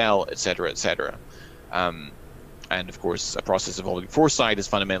in the cell, etc., etc. and of course, a process involving foresight is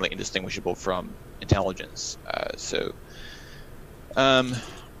fundamentally indistinguishable from intelligence.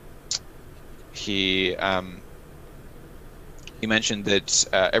 He mentioned that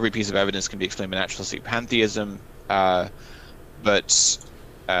every piece of evidence can be explained by naturalistic pantheism, but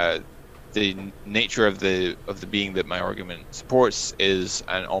the nature of the being that my argument supports is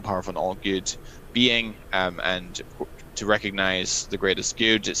an all-powerful and all-good being, and to recognize the greatest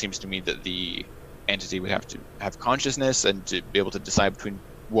good, it seems to me that the entity would have to have consciousness, and to be able to decide between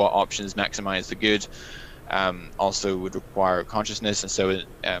what options maximize the good also would require consciousness. And so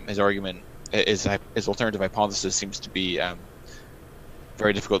his argument, his alternative hypothesis seems to be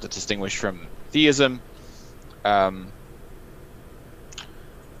very difficult to distinguish from theism. And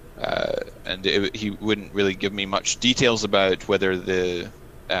he wouldn't really give me much details about whether the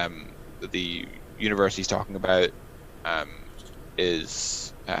universe he's talking about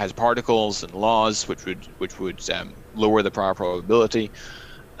has particles and laws which would lower the prior probability,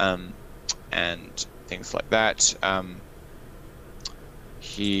 and things like that.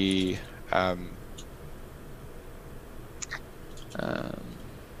 He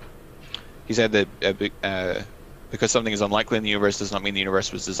said that because something is unlikely in the universe does not mean the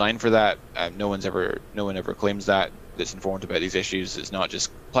universe was designed for that. No one ever claims that. That's informed about these issues. It's not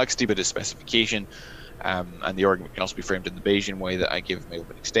just complexity, but it's specification. And the argument can also be framed in the Bayesian way that I gave in my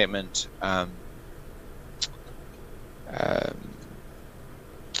opening statement.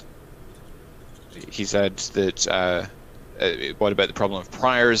 He said that what about the problem of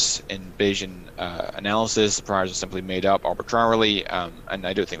priors in Bayesian analysis? Priors are simply made up arbitrarily, and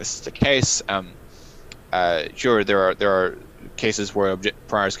I don't think this is the case. Sure, there are cases where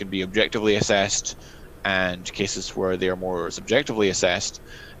priors can be objectively assessed, and cases where they are more subjectively assessed.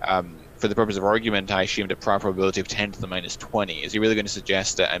 For the purpose of argument, I assumed a prior probability of 10 to the minus 20. Is he really going to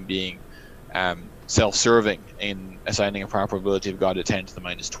suggest that I'm being self-serving in assigning a prior probability of God at 10 to the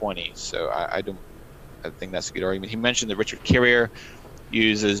minus 20? So I think that's a good argument. He mentioned that Richard Carrier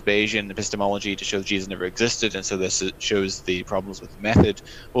uses Bayesian epistemology to show that Jesus never existed, and so this shows the problems with the method.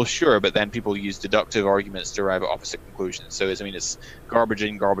 Well, sure, but then people use deductive arguments to arrive at opposite conclusions. So it's garbage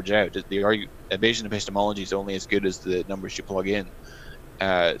in, garbage out. Bayesian epistemology is only as good as the numbers you plug in.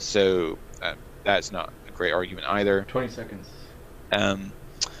 So that's not a great argument either. 20 seconds. I'll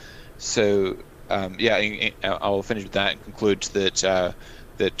finish with that and conclude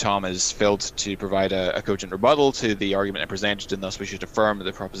that Tom has failed to provide a cogent rebuttal to the argument I presented, and thus we should affirm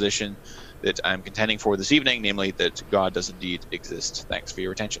the proposition that I'm contending for this evening, namely that God does indeed exist. Thanks for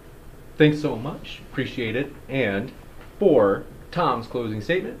your attention. Thanks so much. Appreciate it. And for Tom's closing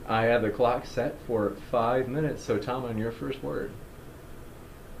statement, I have the clock set for 5 minutes. So Tom, on your first word.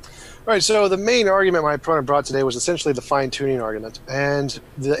 All right, so the main argument my opponent brought today was essentially the fine-tuning argument. And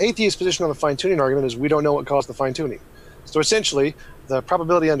the atheist position on the fine-tuning argument is we don't know what caused the fine-tuning. So essentially, the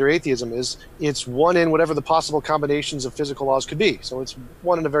probability under atheism is it's 1 in whatever the possible combinations of physical laws could be. So it's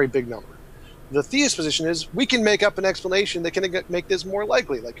 1 in a very big number. The theist position is we can make up an explanation that can make this more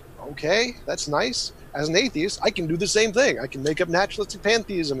likely. Like, okay, that's nice. As an atheist, I can do the same thing. I can make up naturalistic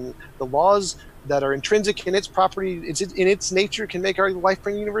pantheism, and the laws that are intrinsic in its property, in its nature, can make our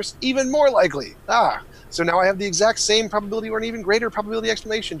life-bringing universe even more likely. So now I have the exact same probability or an even greater probability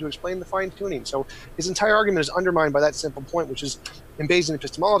explanation to explain the fine-tuning. So his entire argument is undermined by that simple point, which is in Bayesian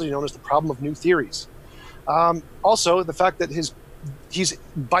epistemology known as the problem of new theories. Also, the fact that he's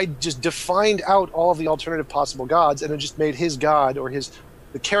by just defined out all of the alternative possible gods and then just made his god or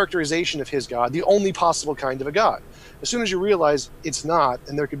the characterization of his god the only possible kind of a god. As soon as you realize it's not,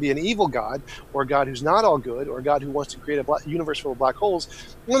 and there could be an evil god, or a god who's not all good, or a god who wants to create a universe full of black holes,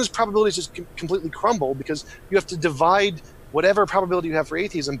 one of those probabilities just completely crumble because you have to divide whatever probability you have for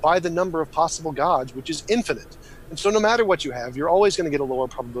atheism by the number of possible gods, which is infinite. And so no matter what you have, you're always going to get a lower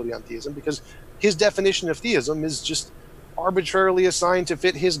probability on theism because his definition of theism is just arbitrarily assigned to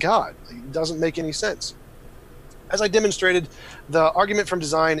fit his god. It doesn't make any sense. As I demonstrated, the argument from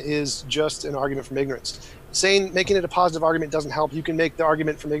design is just an argument from ignorance. Making it a positive argument doesn't help. You can make the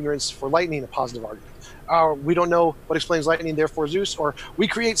argument from ignorance for lightning a positive argument. We don't know what explains lightning, therefore Zeus. Or we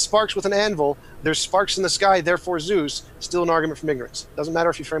create sparks with an anvil. There's sparks in the sky, therefore Zeus. Still an argument from ignorance. Doesn't matter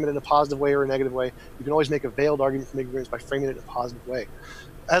if you frame it in a positive way or a negative way. You can always make a veiled argument from ignorance by framing it in a positive way.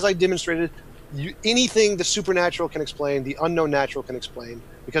 As I demonstrated, anything the supernatural can explain, the unknown natural can explain,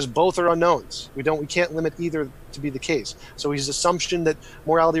 because both are unknowns. We can't limit either to be the case. So his assumption that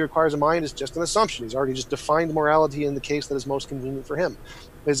morality requires a mind is just an assumption. He's already just defined morality in the case that is most convenient for him.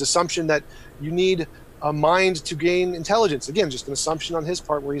 His assumption that you need a mind to gain intelligence, again, just an assumption on his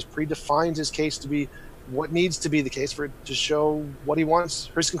part where he's predefined his case to be what needs to be the case for it to show what he wants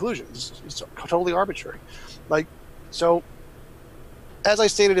for his conclusion. It's totally arbitrary. Like, So, as I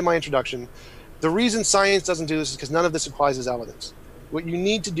stated in my introduction, the reason science doesn't do this is because none of this applies as evidence. What you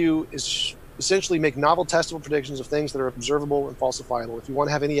need to do is essentially make novel testable predictions of things that are observable and falsifiable if you want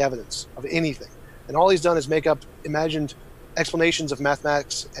to have any evidence of anything. And all he's done is make up imagined explanations of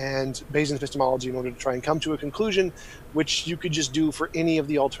mathematics and Bayesian epistemology in order to try and come to a conclusion, which you could just do for any of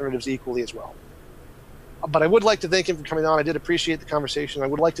the alternatives equally as well. But I would like to thank him for coming on. I did appreciate the conversation. I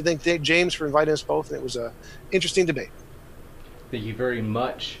would like to thank James for inviting us both, and it was an interesting debate. Thank you very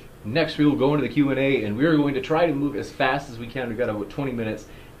much. Next, we will go into the Q&A, and we are going to try to move as fast as we can. We've got about 20 minutes,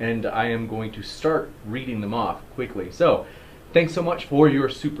 and I am going to start reading them off quickly. So, thanks so much for your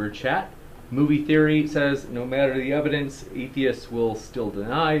super chat. Movie Theory says, no matter the evidence, atheists will still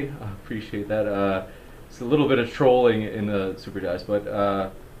deny. I appreciate that. It's a little bit of trolling in the super chats,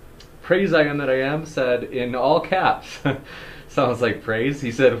 but Praise I Am That I Am said in all caps, sounds like praise.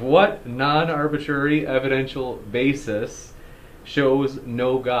 He said, what non-arbitrary evidential basis shows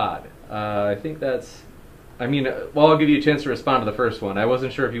no God? I think that's, well, I'll give you a chance to respond to the first one. I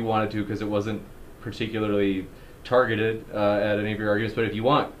wasn't sure if you wanted to because it wasn't particularly targeted at any of your arguments, but if you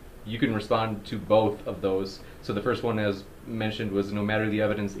want, you can respond to both of those. So the first one, as mentioned, was no matter the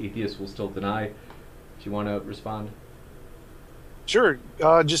evidence, atheists will still deny. If you want to respond. Sure.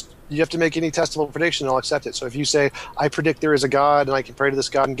 Just you have to make any testable prediction, and I'll accept it. So if you say, I predict there is a God, and I can pray to this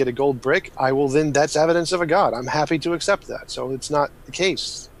God and get a gold brick, I will then, that's evidence of a God. I'm happy to accept that. So it's not the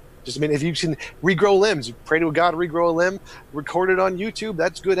case. Just, if you can regrow limbs, you pray to a God, regrow a limb, record it on YouTube,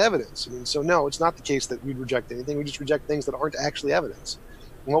 that's good evidence. So no, it's not the case that we'd reject anything. We just reject things that aren't actually evidence.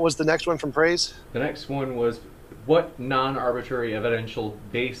 And what was the next one from Praise? The next one was, what non-arbitrary evidential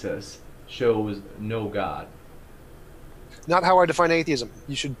basis shows no God? Not how I define atheism.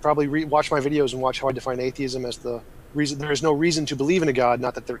 You should probably watch my videos and watch how I define atheism as the reason there is no reason to believe in a God,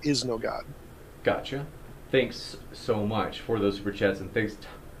 not that there is no God. Gotcha. Thanks so much for those super chats, and thanks,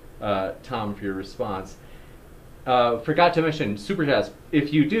 Tom, for your response. Forgot to mention super chats.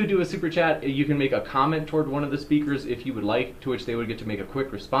 If you do a super chat, you can make a comment toward one of the speakers if you would like, to which they would get to make a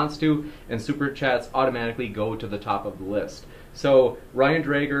quick response to, and super chats automatically go to the top of the list. So Ryan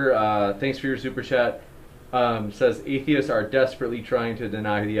Drager, thanks for your super chat. Says atheists are desperately trying to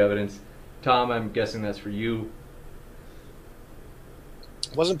deny the evidence. Tom, I'm guessing that's for you.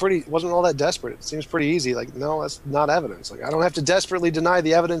 Wasn't all that desperate. It seems pretty easy. Like, no, that's not evidence. Like, I don't have to desperately deny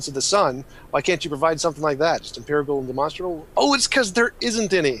the evidence of the sun. Why can't you provide something like that? Just empirical and demonstrable? Oh, it's because there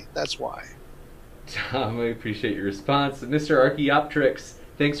isn't any. That's why. Tom, I appreciate your response. Mr. Archaeopteryx,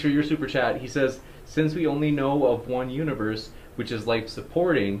 thanks for your super chat. He says, since we only know of one universe, which is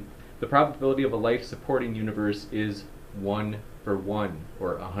life-supporting, the probability of a life-supporting universe is 1 for 1,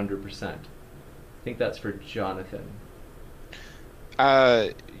 or 100%. I think that's for Jonathan.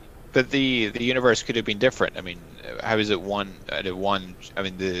 But the universe could have been different. How is it one out of one?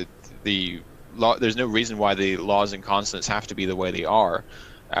 The law. There's no reason why the laws and constants have to be the way they are.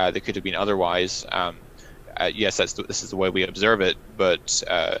 They could have been otherwise. Yes, this is the way we observe it, but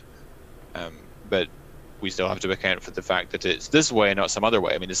we still have to account for the fact that it's this way and not some other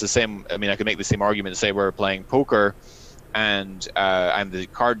way. It's the same. I could make the same argument. Say we're playing poker, and I'm the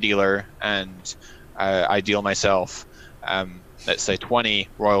card dealer, and I deal myself. Let's say 20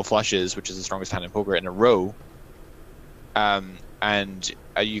 royal flushes, which is the strongest hand in poker, in a row. And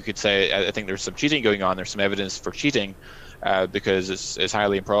you could say, I think there's some cheating going on. There's some evidence for cheating, because it's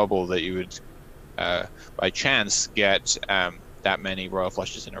highly improbable that you would, by chance, get that many royal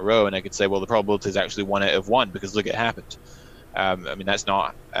flushes in a row. And I could say, well, the probability is actually 1 out of 1, because look, it happened. That's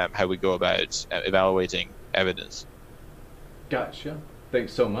not how we go about evaluating evidence. Gotcha.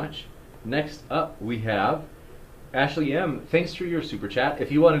 Thanks so much. Next up, we have Ashley M., thanks for your super chat.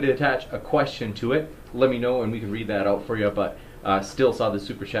 If you wanted to attach a question to it, let me know and we can read that out for you, but still saw the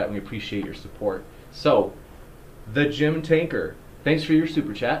super chat and we appreciate your support. So, the Jim Tanker, thanks for your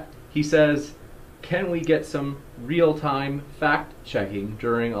super chat. He says, can we get some real-time fact-checking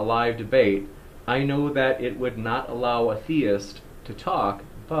during a live debate? I know that it would not allow a theist to talk,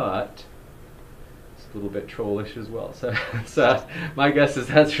 but it's a little bit trollish as well. So my guess is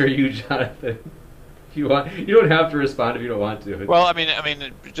that's for you, Jonathan. If you want, you don't have to respond if you don't want to. Well,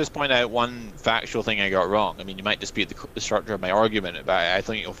 just point out one factual thing I got wrong. You might dispute the structure of my argument, but I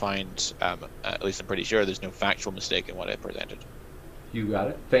think you'll find, at least I'm pretty sure, there's no factual mistake in what I presented. You got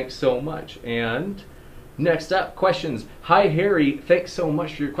it. Thanks so much. And next up, questions. Hi, Harry. Thanks so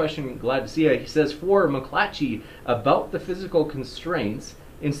much for your question. Glad to see you. He says, for McLatchie, about the physical constraints,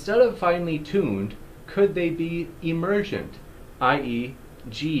 instead of finely tuned, could they be emergent, i.e.,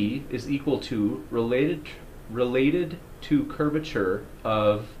 G is equal to related to curvature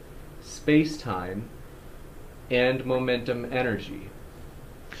of space-time and momentum energy.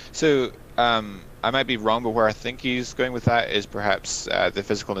 So I might be wrong, but where I think he's going with that is perhaps the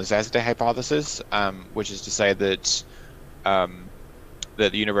physical necessity hypothesis, which is to say that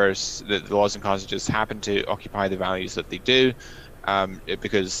that the universe, that the laws and causes just happen to occupy the values that they do,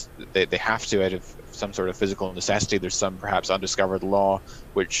 because they have to out of some sort of physical necessity. There's some perhaps undiscovered law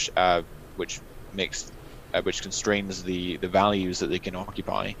which makes which constrains the values that they can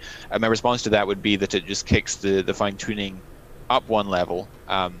occupy. My response to that would be that it just kicks the fine tuning up one level,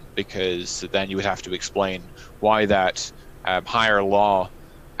 because then you would have to explain why that higher law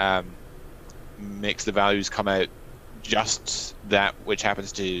makes the values come out just that which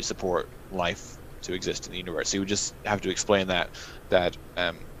happens to support life to exist in the universe. So you would just have to explain that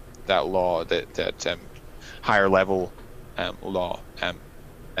law, that higher level law,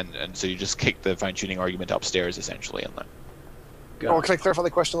 and so you just kick the fine tuning argument upstairs essentially in that. Oh, can I clarify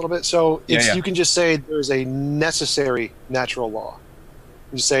the question a little bit? So you can just say there's a necessary natural law.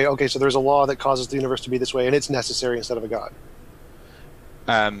 You just say, okay, so there's a law that causes the universe to be this way, and it's necessary instead of a god.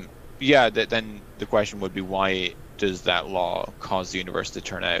 Then the question would be, why does that law cause the universe to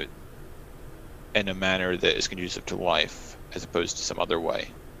turn out in a manner that is conducive to life as opposed to some other way?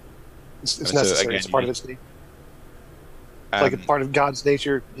 It's necessary. So again, it's part of its nature. Like a part of God's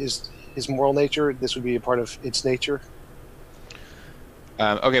nature, his moral nature, this would be a part of its nature.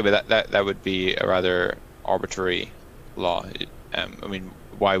 Okay, but that would be a rather arbitrary law. I mean,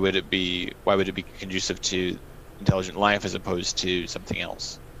 why would it be conducive to intelligent life as opposed to something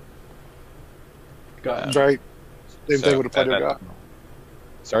else? Right. Same thing would apply to God.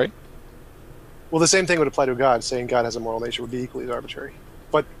 Sorry? Well, the same thing would apply to God. Saying God has a moral nature would be equally as arbitrary.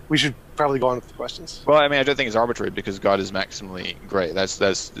 But we should probably go on with the questions. Well, I mean, I don't think it's arbitrary because God is maximally great. That's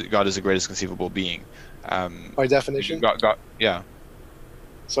God is the greatest conceivable being. By definition? God, yeah.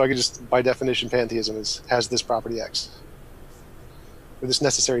 So I could just, by definition, pantheism has this property X. Or this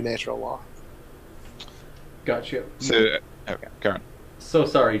necessary natural law. Gotcha. So, okay, Karen. So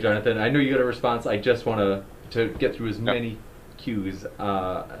sorry, Jonathan. I know you got a response. I just want to get through as many cues,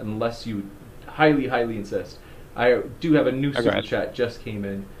 unless you highly, highly insist. I do have a new super chat just came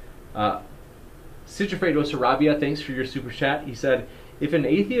in. Sigifredo Sarabia, thanks for your super chat. He said, if an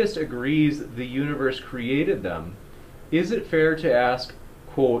atheist agrees the universe created them, is it fair to ask,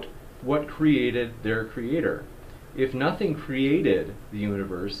 quote, what created their creator? If nothing created the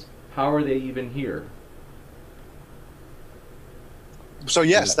universe, how are they even here? So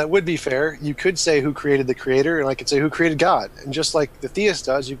yes, that would be fair. You could say who created the creator, and I could say who created God. And just like the theist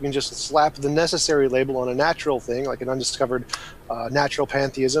does, you can just slap the necessary label on a natural thing, like an undiscovered natural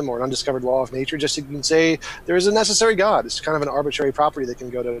pantheism or an undiscovered law of nature. Just so you can say there is a necessary God. It's kind of an arbitrary property that can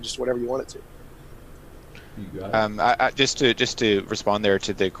go to just whatever you want it to. You got it. Just to respond there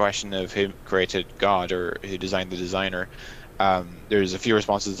to the question of who created God or who designed the designer, there's a few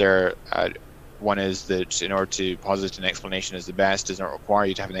responses there. One is that in order to posit an explanation as the best does not require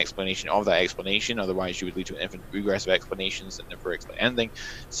you to have an explanation of that explanation, otherwise you would lead to an infinite regress of explanations and never explain anything.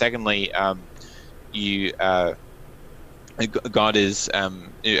 Secondly, God is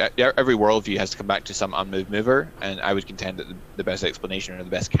every worldview has to come back to some unmoved mover, and I would contend that the best explanation or the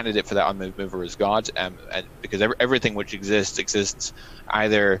best candidate for that unmoved mover is God, and because everything which exists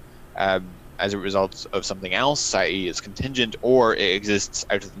either as a result of something else, i.e. it's contingent, or it exists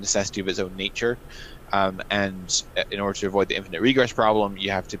out of the necessity of its own nature. And in order to avoid the infinite regress problem,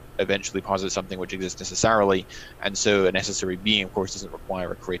 you have to eventually posit something which exists necessarily, and so a necessary being, of course, doesn't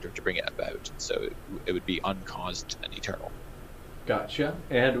require a creator to bring it about, so it would be uncaused and eternal. Gotcha.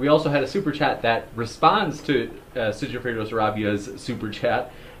 And we also had a super chat that responds to Sigifredo Sarabia's super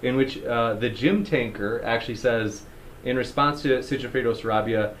chat, in which the Gym Tanker actually says, in response to Sigifredo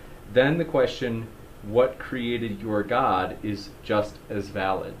Sarabia, then the question, what created your God, is just as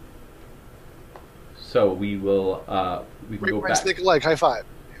valid. So we will we can go back. Think alike. High five.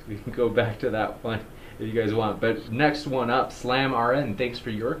 We can go back to that one if you guys want. But next one up, Slam RN. Thanks for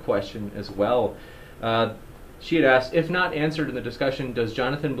your question as well. She had asked, if not answered in the discussion, does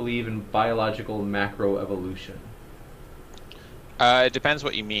Jonathan believe in biological macroevolution? It depends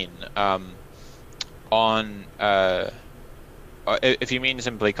what you mean. If you mean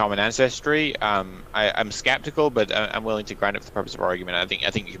simply common ancestry, I'm skeptical, but I'm willing to grant it for the purpose of argument. I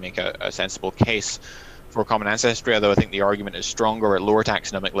think you can make a sensible case for common ancestry, although I think the argument is stronger at lower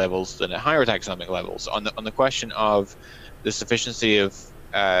taxonomic levels than at higher taxonomic levels. On the question of the sufficiency of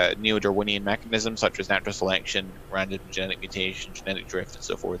neo-Darwinian mechanisms such as natural selection, random genetic mutation, genetic drift, and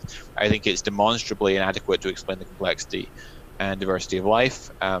so forth, I think it's demonstrably inadequate to explain the complexity and diversity of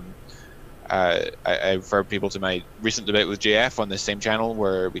life. I refer people to my recent debate with JF on this same channel,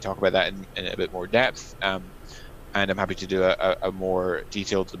 where we talk about that in a bit more depth, and I'm happy to do a more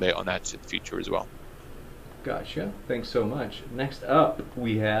detailed debate on that in the future as well. Gotcha. Thanks so much. Next up,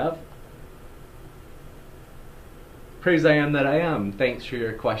 we have Praise I Am That I Am. Thanks for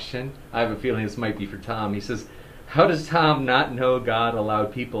your question. I have a feeling this might be for Tom. He says, how does Tom not know God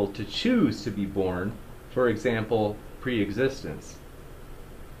allowed people to choose to be born? For example, pre-existence.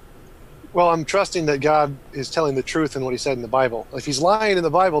 Well, I'm trusting that God is telling the truth in what he said in the Bible. If he's lying in the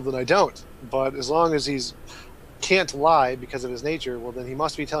Bible, then I don't. But as long as he's can't lie because of his nature, well, then he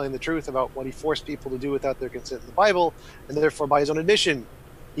must be telling the truth about what he forced people to do without their consent in the Bible, and therefore by his own admission,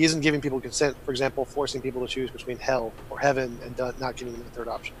 he isn't giving people consent, for example, forcing people to choose between hell or heaven and not giving them a third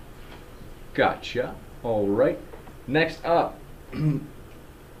option. Gotcha. All right. Next up,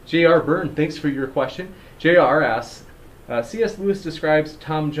 J.R. Byrne, thanks for your question. J.R. asks, C.S. Lewis describes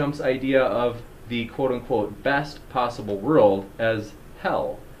Tom Jump's idea of the quote-unquote best possible world as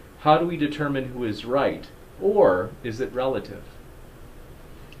hell. How do we determine who is right? Or is it relative?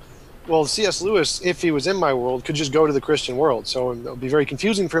 Well, C.S. Lewis, if he was in my world, could just go to the Christian world. So it would be very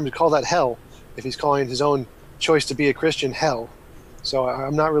confusing for him to call that hell if he's calling his own choice to be a Christian hell. So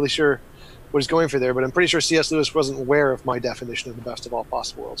I'm not really sure what he's going for there, but I'm pretty sure C.S. Lewis wasn't aware of my definition of the best of all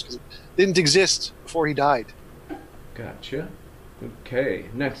possible worlds because it didn't exist before he died. Gotcha. Okay,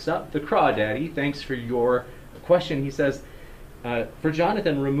 next up, the Crawdaddy. Thanks for your question. He says, for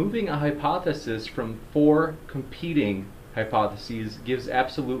Jonathan, removing a hypothesis from 4 competing hypotheses gives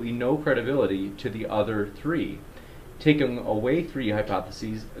absolutely no credibility to the other 3. Taking away 3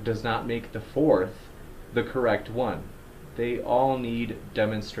 hypotheses does not make the 4th the correct one. They all need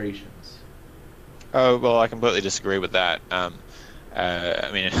demonstrations. Oh, well, I completely disagree with that. I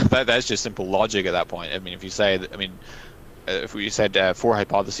mean, that's just simple logic at that point. I mean, if you say, if we said 4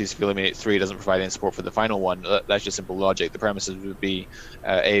 hypotheses, if you eliminate 3, it doesn't provide any support for the final one, that's just simple logic. The premises would be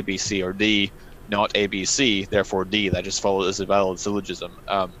A, B, C, or D, not A, B, C, therefore D. That just follows as a valid syllogism.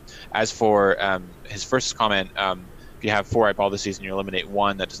 As for his first comment, if you have 4 hypotheses and you eliminate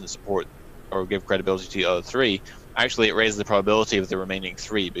 1 that doesn't support or give credibility to the other 3, actually it raises the probability of the remaining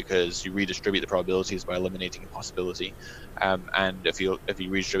 3 because you redistribute the probabilities by eliminating a possibility. And if you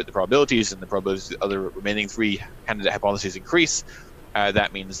redistribute the probabilities and the probabilities of the other remaining 3 candidate hypotheses increase,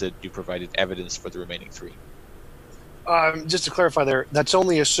 that means that you provided evidence for the remaining 3. Just to clarify there, that's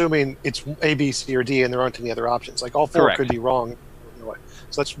only assuming it's A, B, C, or D and there aren't any other options. Like all 4 Correct. could be wrong.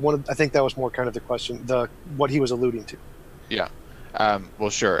 So that's one. I think that was more kind of the question, what he was alluding to. Yeah. Well,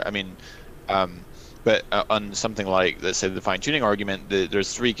 sure. I mean, but on something like, let's say, the fine-tuning argument,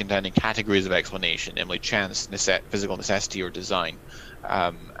 there's 3 contending categories of explanation, namely chance, physical necessity, or design.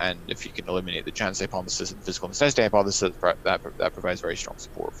 And if you can eliminate the chance hypothesis and the physical necessity hypothesis, that provides very strong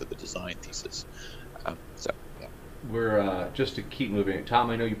support for the design thesis. So, yeah. We're just to keep moving. Tom,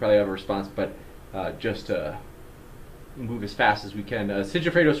 I know you probably have a response, but just to move as fast as we can.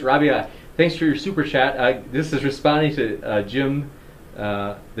 Sigifredo Sarabia, thanks for your super chat. This is responding to Jim,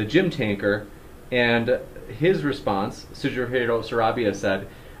 the Jim Tanker, and his response, Sigifredo Sarabia said,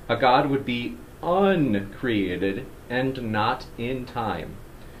 a god would be uncreated and not in time.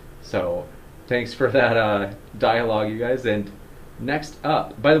 So, thanks for that dialogue, you guys. And next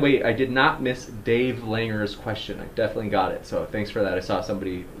up, by the way, I did not miss Dave Langer's question. I definitely got it. So, thanks for that. I saw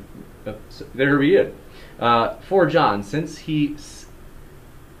somebody. There we is. For John, since he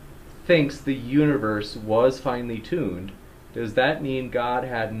thinks the universe was finely tuned, does that mean God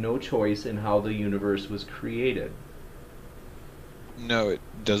had no choice in how the universe was created? No, it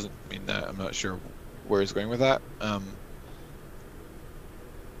doesn't mean that. I'm not sure where he's going with that.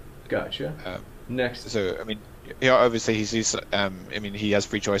 Gotcha. Next. So, I mean, yeah, obviously he sees. I mean, he has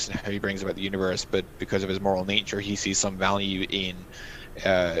free choice in how he brings about the universe, but because of his moral nature, he sees some value in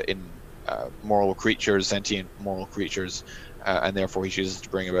moral creatures, sentient moral creatures, and therefore he chooses to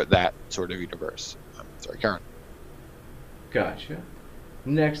bring about that sort of universe. Sorry, Karen. Gotcha.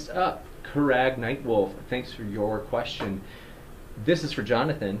 Next up, Karag Nightwolf. Thanks for your question. This is for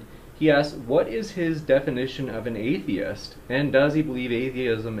Jonathan. He asks, what is his definition of an atheist, and does he believe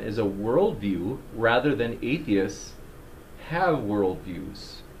atheism is a worldview rather than atheists have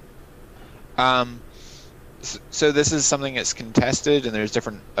worldviews? So this is something that's contested, and there's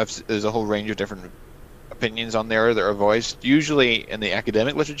a whole range of different opinions on there that are voiced. Usually in the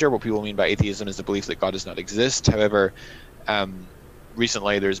academic literature, what people mean by atheism is the belief that God does not exist. However,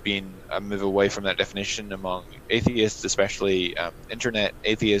 recently there's been a move away from that definition among atheists, especially internet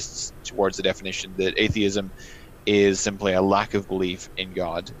atheists, towards the definition that atheism is simply a lack of belief in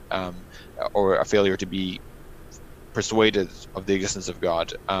God, or a failure to be persuaded of the existence of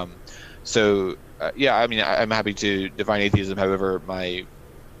God. So yeah, I mean, I'm happy to define atheism however my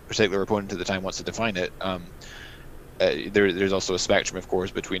particular opponent at the time wants to define it. There's also a spectrum, of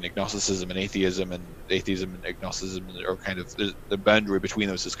course, between agnosticism and atheism and agnosticism are kind of the boundary between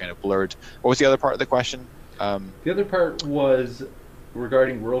those is kind of blurred. What was the other part of the question? The other part was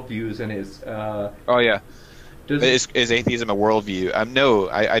regarding worldviews, and oh yeah, is atheism a worldview? No,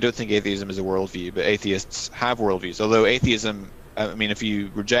 I don't think atheism is a worldview, but atheists have worldviews. Although atheism, I mean, if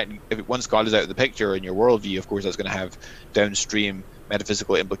once God is out of the picture in your worldview, of course, that's going to have downstream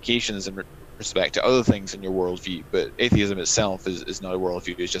metaphysical implications in respect to other things in your worldview. But atheism itself is not a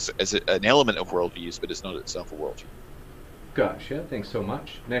worldview. It's just an element of worldviews, but it's not itself a worldview. Gotcha. Thanks so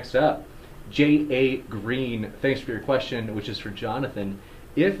much. Next up, J.A. Green. Thanks for your question, which is for Jonathan.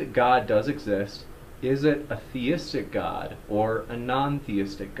 If God does exist, is it a theistic God or a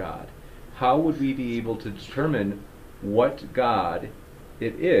non-theistic God? How would we be able to determine what God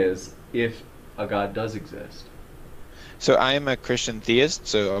it is if a God does exist? So I am a Christian theist,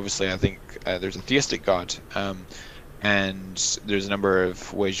 so obviously I think there's a theistic God, and there's a number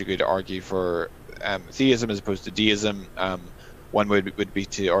of ways you could argue for theism as opposed to deism. One would be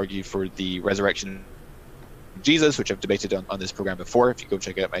to argue for the resurrection of Jesus, which I've debated on this program before. If you go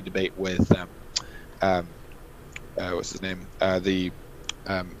check out my debate with what's his name, the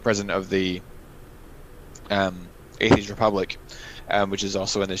president of the Atheist Republic, which is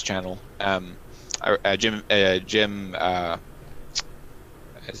also in this channel. Jim,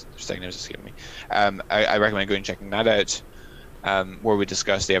 his second name is escaping me. I recommend going and checking that out, where we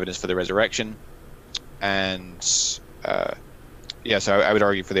discuss the evidence for the resurrection, and yeah, so I would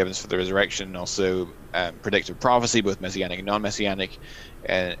argue for the evidence for the resurrection, also predictive prophecy, both messianic and non-messianic,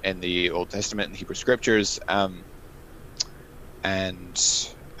 in the Old Testament and Hebrew Scriptures,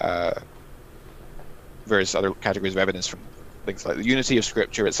 and various other categories of evidence from things like the unity of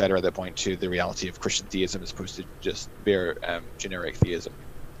Scripture, etc., that point to the reality of Christian theism as opposed to just bare generic theism.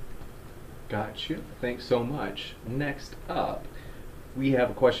 Gotcha. Thanks so much. Next up, we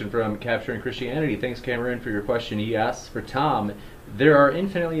have a question from Capturing Christianity. Thanks, Cameron, for your question. He asks for Tom, there are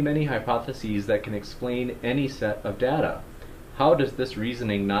infinitely many hypotheses that can explain any set of data. How does this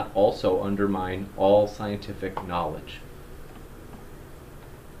reasoning not also undermine all scientific knowledge?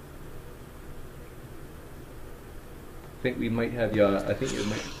 I think we might have you. I think you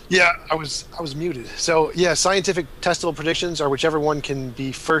might. Yeah, I was muted. So yeah, scientific testable predictions are whichever one can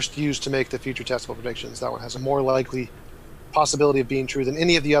be first used to make the future testable predictions. That one has a more likely possibility of being true than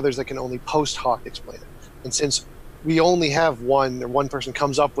any of the others that can only post hoc explain it. And since we only have one, or one person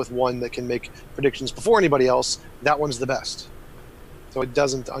comes up with one that can make predictions before anybody else, that one's the best. So it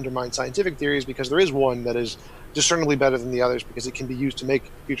doesn't undermine scientific theories because there is one that is discernibly better than the others because it can be used to make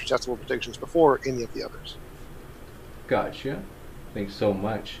future testable predictions before any of the others. Gotcha. Thanks so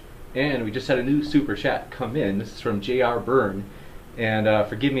much. And we just had a new super chat come in. This is from J.R. Byrne. And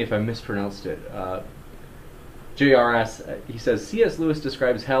forgive me if I mispronounced it. JRS, he says, C.S. Lewis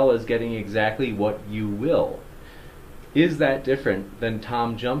describes hell as getting exactly what you will. Is that different than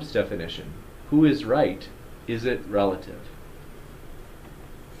Tom Jump's definition? Who is right? Is it relative?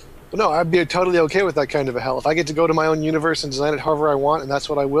 Well, no, I'd be totally okay with that kind of a hell. If I get to go to my own universe and design it however I want, and that's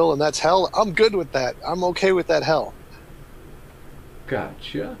what I will, and that's hell, I'm good with that. I'm okay with that hell.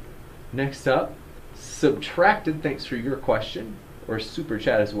 Gotcha. Next up, Subtracted, thanks for your question, or super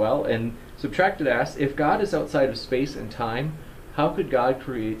chat as well. And Subtracted asks, if God is outside of space and time, how could God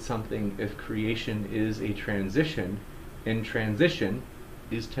create something if creation is a transition, and transition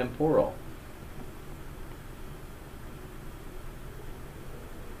is temporal?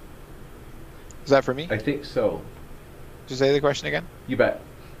 Is that for me? I think so. Just say the question again? You bet.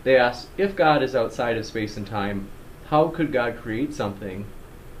 They ask, if God is outside of space and time, how could God create something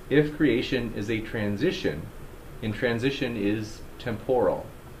if creation is a transition, and transition is temporal?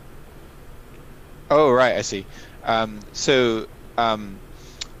 Oh, right, I see. So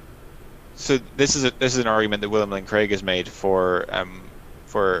this is an argument that William Lane Craig has made for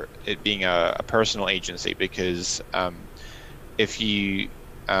it being a personal agency, because if you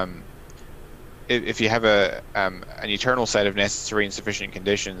have an eternal set of necessary and sufficient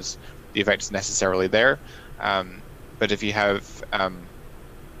conditions, the effect is necessarily there. But if you have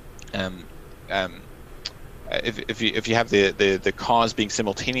if you have the cause being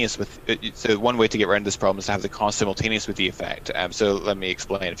simultaneous with, so one way to get around this problem is to have the cause simultaneous with the effect. So let me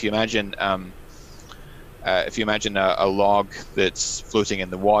explain. If you imagine a log that's floating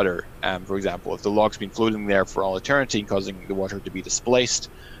in the water, for example, if the log's been floating there for all eternity, causing the water to be displaced,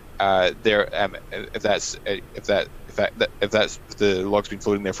 if the log's been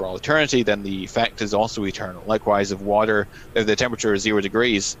floating there for all eternity, then the effect is also eternal. Likewise, if the temperature is 0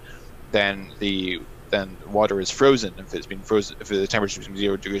 degrees, then water is frozen. If it's been frozen, if the temperature is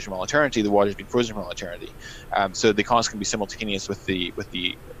 0 degrees from all eternity, the water has been frozen from all eternity. So the cause can be simultaneous with the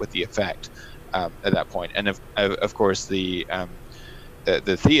effect at that point. And of course the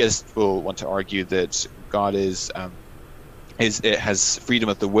theist will want to argue that God it has freedom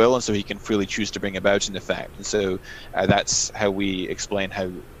of the will, and so he can freely choose to bring about an effect. And so that's how we explain how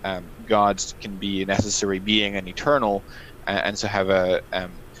God can be a necessary being and eternal, and so have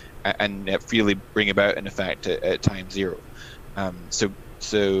and freely bring about an effect at time 0.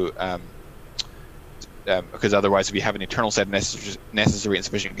 Because otherwise, if you have an eternal set of necessary and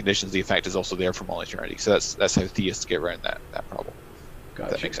sufficient conditions, the effect is also there from all eternity. So that's how theists get around that problem.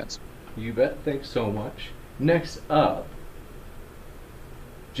 Gotcha. If that makes sense. You bet. Thanks so much. Next up,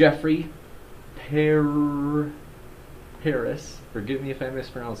 Jeffrey Harris. Forgive me if I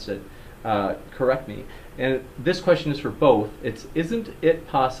mispronounced it. Correct me. And this question is for both. Isn't it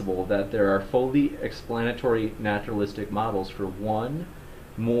possible that there are fully explanatory naturalistic models for one,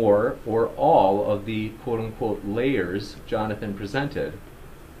 more, or all of the quote-unquote layers Jonathan presented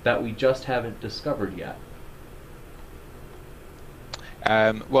that we just haven't discovered yet?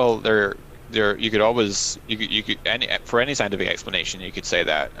 Well, you could always for any scientific explanation you could say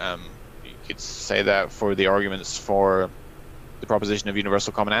that. You could say that for the arguments for the proposition of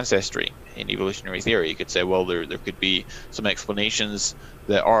universal common ancestry in evolutionary theory. You could say, well, there could be some explanations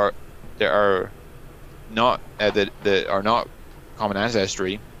that are not common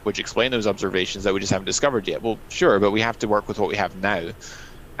ancestry, which explain those observations that we just haven't discovered yet. Well, sure, but we have to work with what we have now,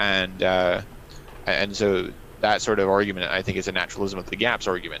 and so that sort of argument, I think, is a naturalism of the gaps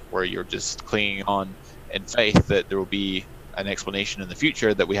argument, where you're just clinging on in faith that there will be an explanation in the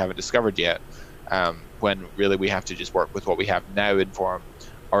future that we haven't discovered yet. When really we have to just work with what we have now, inform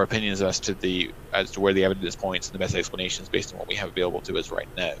our opinions as to where the evidence points and the best explanations based on what we have available to us right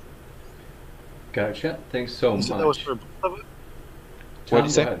now. Gotcha. Thanks so much. That was for both of us? What did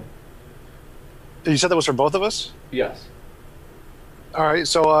you say? You said that was for both of us? Yes. All right.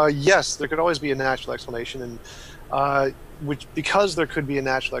 So yes, there could always be a natural explanation, and because there could be a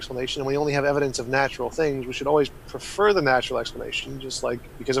natural explanation, and we only have evidence of natural things, we should always prefer the natural explanation. Just like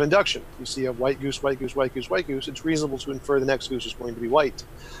because of induction, you see a white goose, white goose, white goose, white goose, it's reasonable to infer the next goose is going to be white.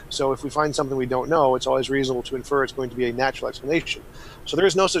 So if we find something we don't know, it's always reasonable to infer it's going to be a natural explanation. So there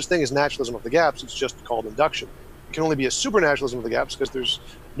is no such thing as naturalism of the gaps. It's just called induction. It can only be a supernaturalism of the gaps because there's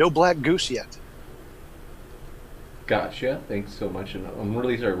no black goose yet. Gotcha. Thanks so much. And I'm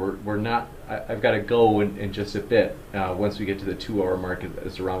really sorry. We're not. I've got to go in just a bit. Once we get to the 2-hour mark,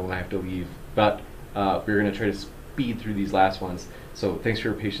 is around when I have to leave. But we're going to try to speed through these last ones. So thanks for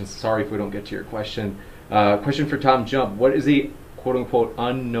your patience. Sorry if we don't get to your question. Question for Tom Jump. What is a quote-unquote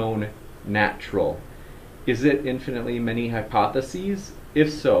unknown natural? Is it infinitely many hypotheses? If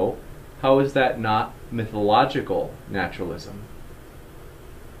so, how is that not mythological naturalism?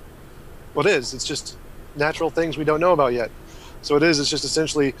 Well, it is. It's just natural things we don't know about yet. So it's just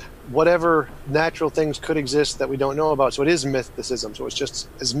essentially whatever natural things could exist that we don't know about. So it is mythicism. So it's just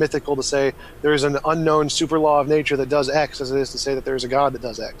as mythical to say there is an unknown super law of nature that does X as it is to say that there is a God that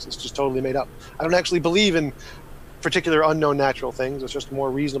does X. It's just totally made up. I don't actually believe in particular unknown natural things. It's just more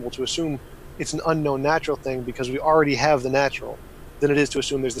reasonable to assume it's an unknown natural thing because we already have the natural than it is to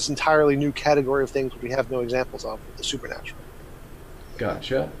assume there's this entirely new category of things we have no examples of, the supernatural.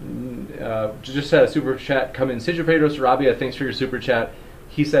 Gotcha. Just had a super chat come in. Sigifredo Sarabia, thanks for your super chat.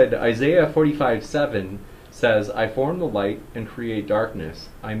 He said, Isaiah 45:7 says, I form the light and create darkness.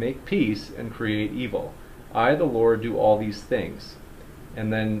 I make peace and create evil. I, the Lord, do all these things.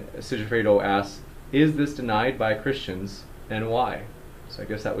 And then Sigifredo asks, is this denied by Christians and why? So I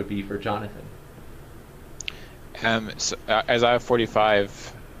guess that would be for Jonathan. Isaiah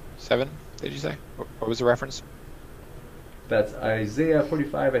 45:7, did you say? What was the reference? That's Isaiah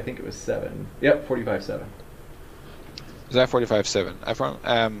 45, I think it was 7. Yep, 45:7. Isaiah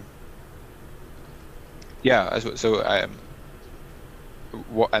 45:7. Yeah, so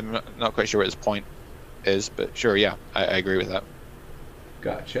I'm not quite sure what his point is, but sure, yeah, I agree with that.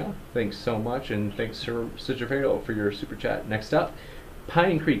 Gotcha. Thanks so much, and thanks to Sigifredo for your super chat. Next up,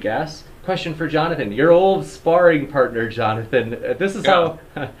 Pine Creek asks, question for Jonathan, your old sparring partner, Jonathan. This is how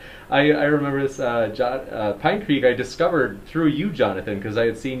I remember this. Pine Creek I discovered through you, Jonathan, because I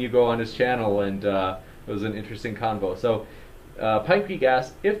had seen you go on his channel, and it was an interesting convo. So Pine Creek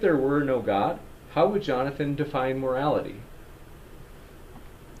asks, if there were no God, how would Jonathan define morality?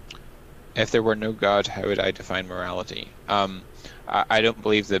 If there were no God, how would I define morality? I don't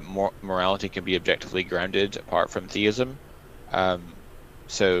believe that morality can be objectively grounded apart from theism.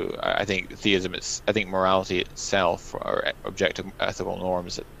 So I think theism, I think morality itself, or objective ethical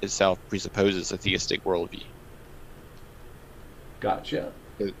norms itself, presupposes a theistic worldview. Gotcha.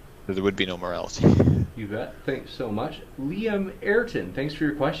 So there would be no morality. You bet. Thanks so much. Liam Ayrton, thanks for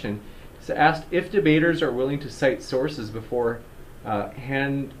your question. He's asked if debaters are willing to cite sources beforehand,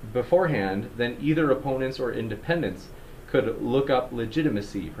 then either opponents or independents could look up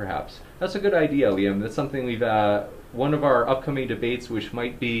legitimacy, perhaps. That's a good idea, Liam. That's something we've one of our upcoming debates, which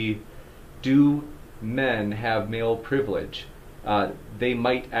might be, do men have male privilege? They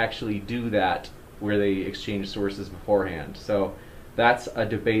might actually do that where they exchange sources beforehand. So that's a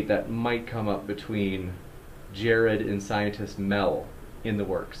debate that might come up between Jared and scientist Mel in the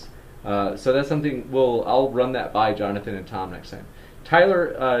works. So that's something I'll run that by Jonathan and Tom next time.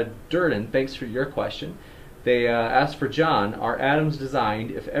 Tyler Durden, thanks for your question. They asked for John, are atoms designed?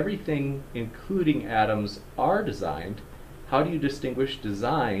 If everything, including atoms, are designed, how do you distinguish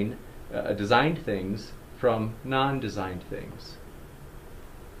designed things from non-designed things?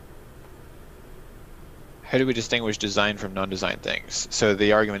 How do we distinguish design from non-designed things? So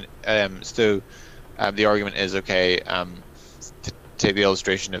the argument, the argument is, okay, to take the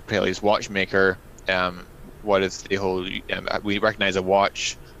illustration of Paley's watchmaker. What if the whole? We recognize a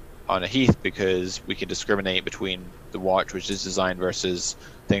watch on a heath because we can discriminate between the watch which is designed versus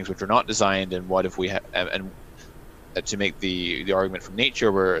things which are not designed. And what if we to make the argument from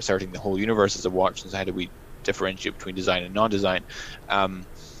nature, we're asserting the whole universe is a watch, and so how do we differentiate between design and non-design?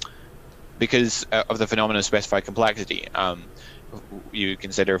 Because of the phenomenon of specified complexity. You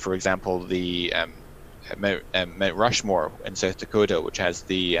consider, for example, the Mount Rushmore in South Dakota, which has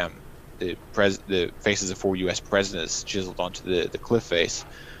the faces of 4 U.S. presidents chiseled onto the cliff face.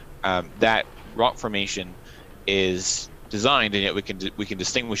 That rock formation is designed, and yet we can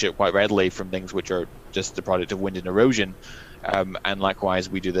distinguish it quite readily from things which are just the product of wind and erosion. And likewise,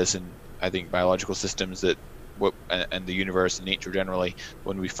 we do this in, I think, biological systems and the universe and nature generally.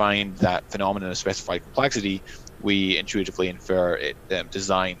 When we find that phenomenon of specified complexity, we intuitively infer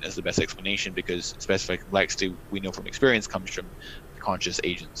design as the best explanation, because specified complexity, we know from experience, comes from conscious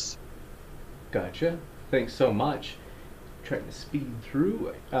agents. Gotcha. Thanks so much. Trying to speed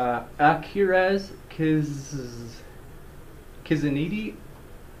through. Akiraz Kizanidi,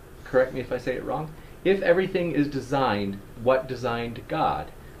 correct me if I say it wrong. If everything is designed, what designed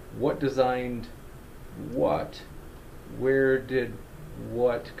God? What designed what? Where did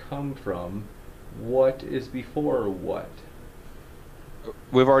what come from? What is before what?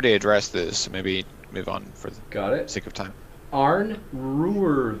 We've already addressed this, so maybe move on for the sake of time. Arn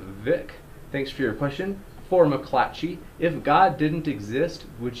Ruervik, thanks for your question. For McLatchie, if God didn't exist,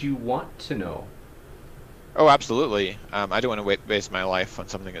 would you want to know? Oh, absolutely. I don't want to waste my life on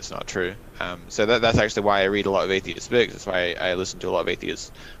something that's not true. So that's actually why I read a lot of atheist books. That's why I listen to a lot of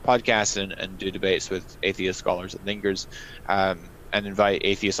atheist podcasts and do debates with atheist scholars and thinkers, and invite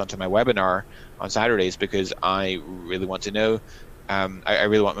atheists onto my webinar on Saturdays, because I really want to know. I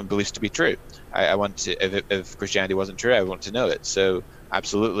really want my beliefs to be true. I want to. If Christianity wasn't true, I want to know it. So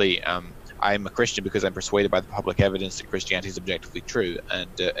absolutely. I'm a Christian because I'm persuaded by the public evidence that Christianity is objectively true. And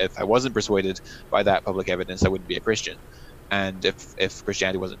if I wasn't persuaded by that public evidence, I wouldn't be a Christian. And if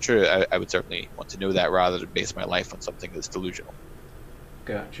Christianity wasn't true, I would certainly want to know that rather than base my life on something that's delusional.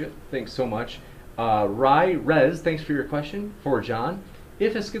 Gotcha. Thanks so much. Rai Rez, thanks for your question. For John,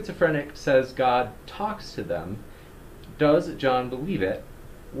 if a schizophrenic says God talks to them, does John believe it?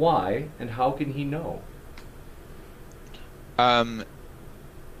 Why? And how can he know?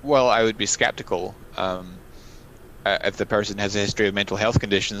 Well, I would be skeptical. If the person has a history of mental health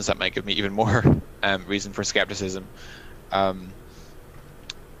conditions, that might give me even more reason for skepticism. And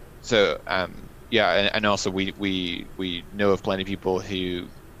also we know of plenty of people who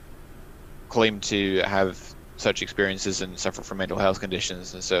claim to have such experiences and suffer from mental health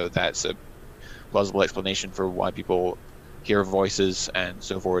conditions, and so that's a plausible explanation for why people hear voices and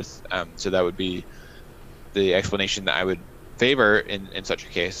so forth. So that would be the explanation that I would favor in such a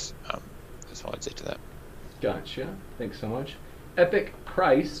case. That's all I'd say to that. Gotcha. Thanks so much. Epic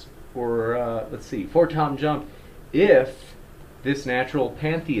Christ, or for Tom Jump, if this natural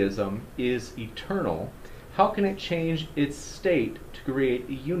pantheism is eternal, how can it change its state to create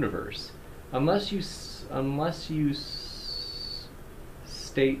a universe? Unless you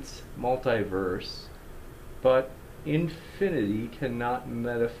states multiverse, but infinity cannot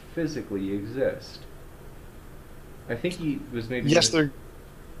metaphysically exist. I think he was maybe... Yes, I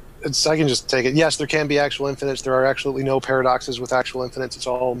can just take it. Yes, there can be actual infinites. There are absolutely no paradoxes with actual infinites. It's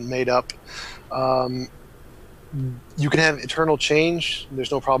all made up. You can have eternal change.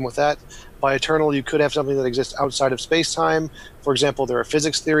 There's no problem with that. By eternal, you could have something that exists outside of space-time. For example, there are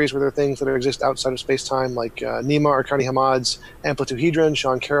physics theories where there are things that exist outside of space-time, like Nima Arkani Hamad's amplituhedron,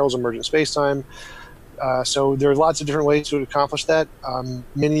 Sean Carroll's emergent space-time. So there are lots of different ways to accomplish that.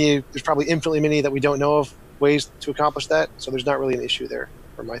 There's probably infinitely many that we don't know of ways to accomplish that. So there's not really an issue there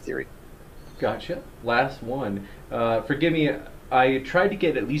for my theory. Gotcha. Last one. Forgive me, I tried to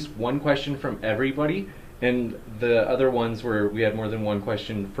get at least one question from everybody, and the other ones where we had more than one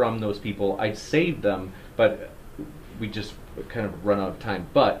question from those people, I saved them, but we just kind of run out of time.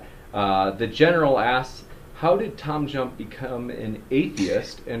 But the general asks, how did Tom Jump become an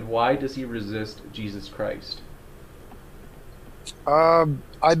atheist, and why does he resist Jesus Christ?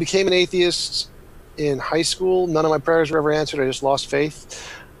 I became an atheist in high school. None of my prayers were ever answered. I just lost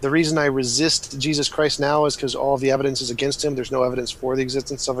faith. The reason I resist Jesus Christ now is because all of the evidence is against him. There's no evidence for the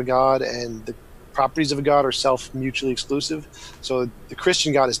existence of a God, and the properties of a God are self-mutually exclusive. So the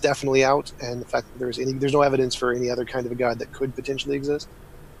Christian God is definitely out, and the fact that there's no evidence for any other kind of a God that could potentially exist.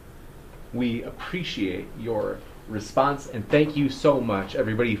 We appreciate your response, and thank you so much,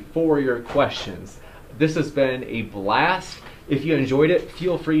 everybody, for your questions. This has been a blast. If you enjoyed it,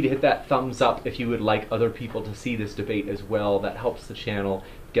 feel free to hit that thumbs up if you would like other people to see this debate as well. That helps the channel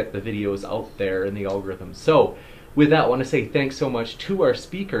get the videos out there in the algorithm. So with that, I want to say thanks so much to our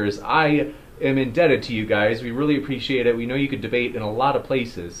speakers. I am indebted to you guys. We really appreciate it. We know you could debate in a lot of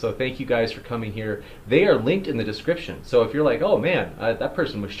places, so thank you guys for coming here. They are linked in the description. So if you're like, oh man, that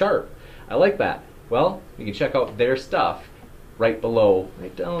person was sharp, I like that, well, you can check out their stuff right below,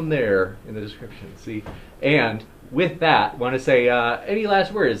 right down there in the description. See? And with that, I want to say any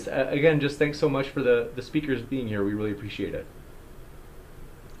last words? Again, just thanks so much for the speakers being here. We really appreciate it.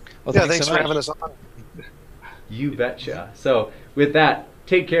 Well, Yeah, thanks for having us on. You betcha. So with that,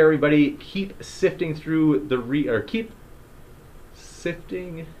 take care, everybody. Keep sifting through the keep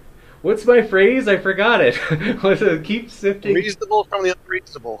sifting. What's my phrase? I forgot it. Keep sifting. Reasonable from the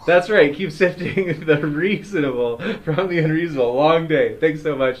unreasonable. That's right. Keep sifting the reasonable from the unreasonable. Long day. Thanks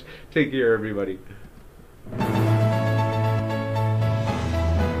so much. Take care, everybody.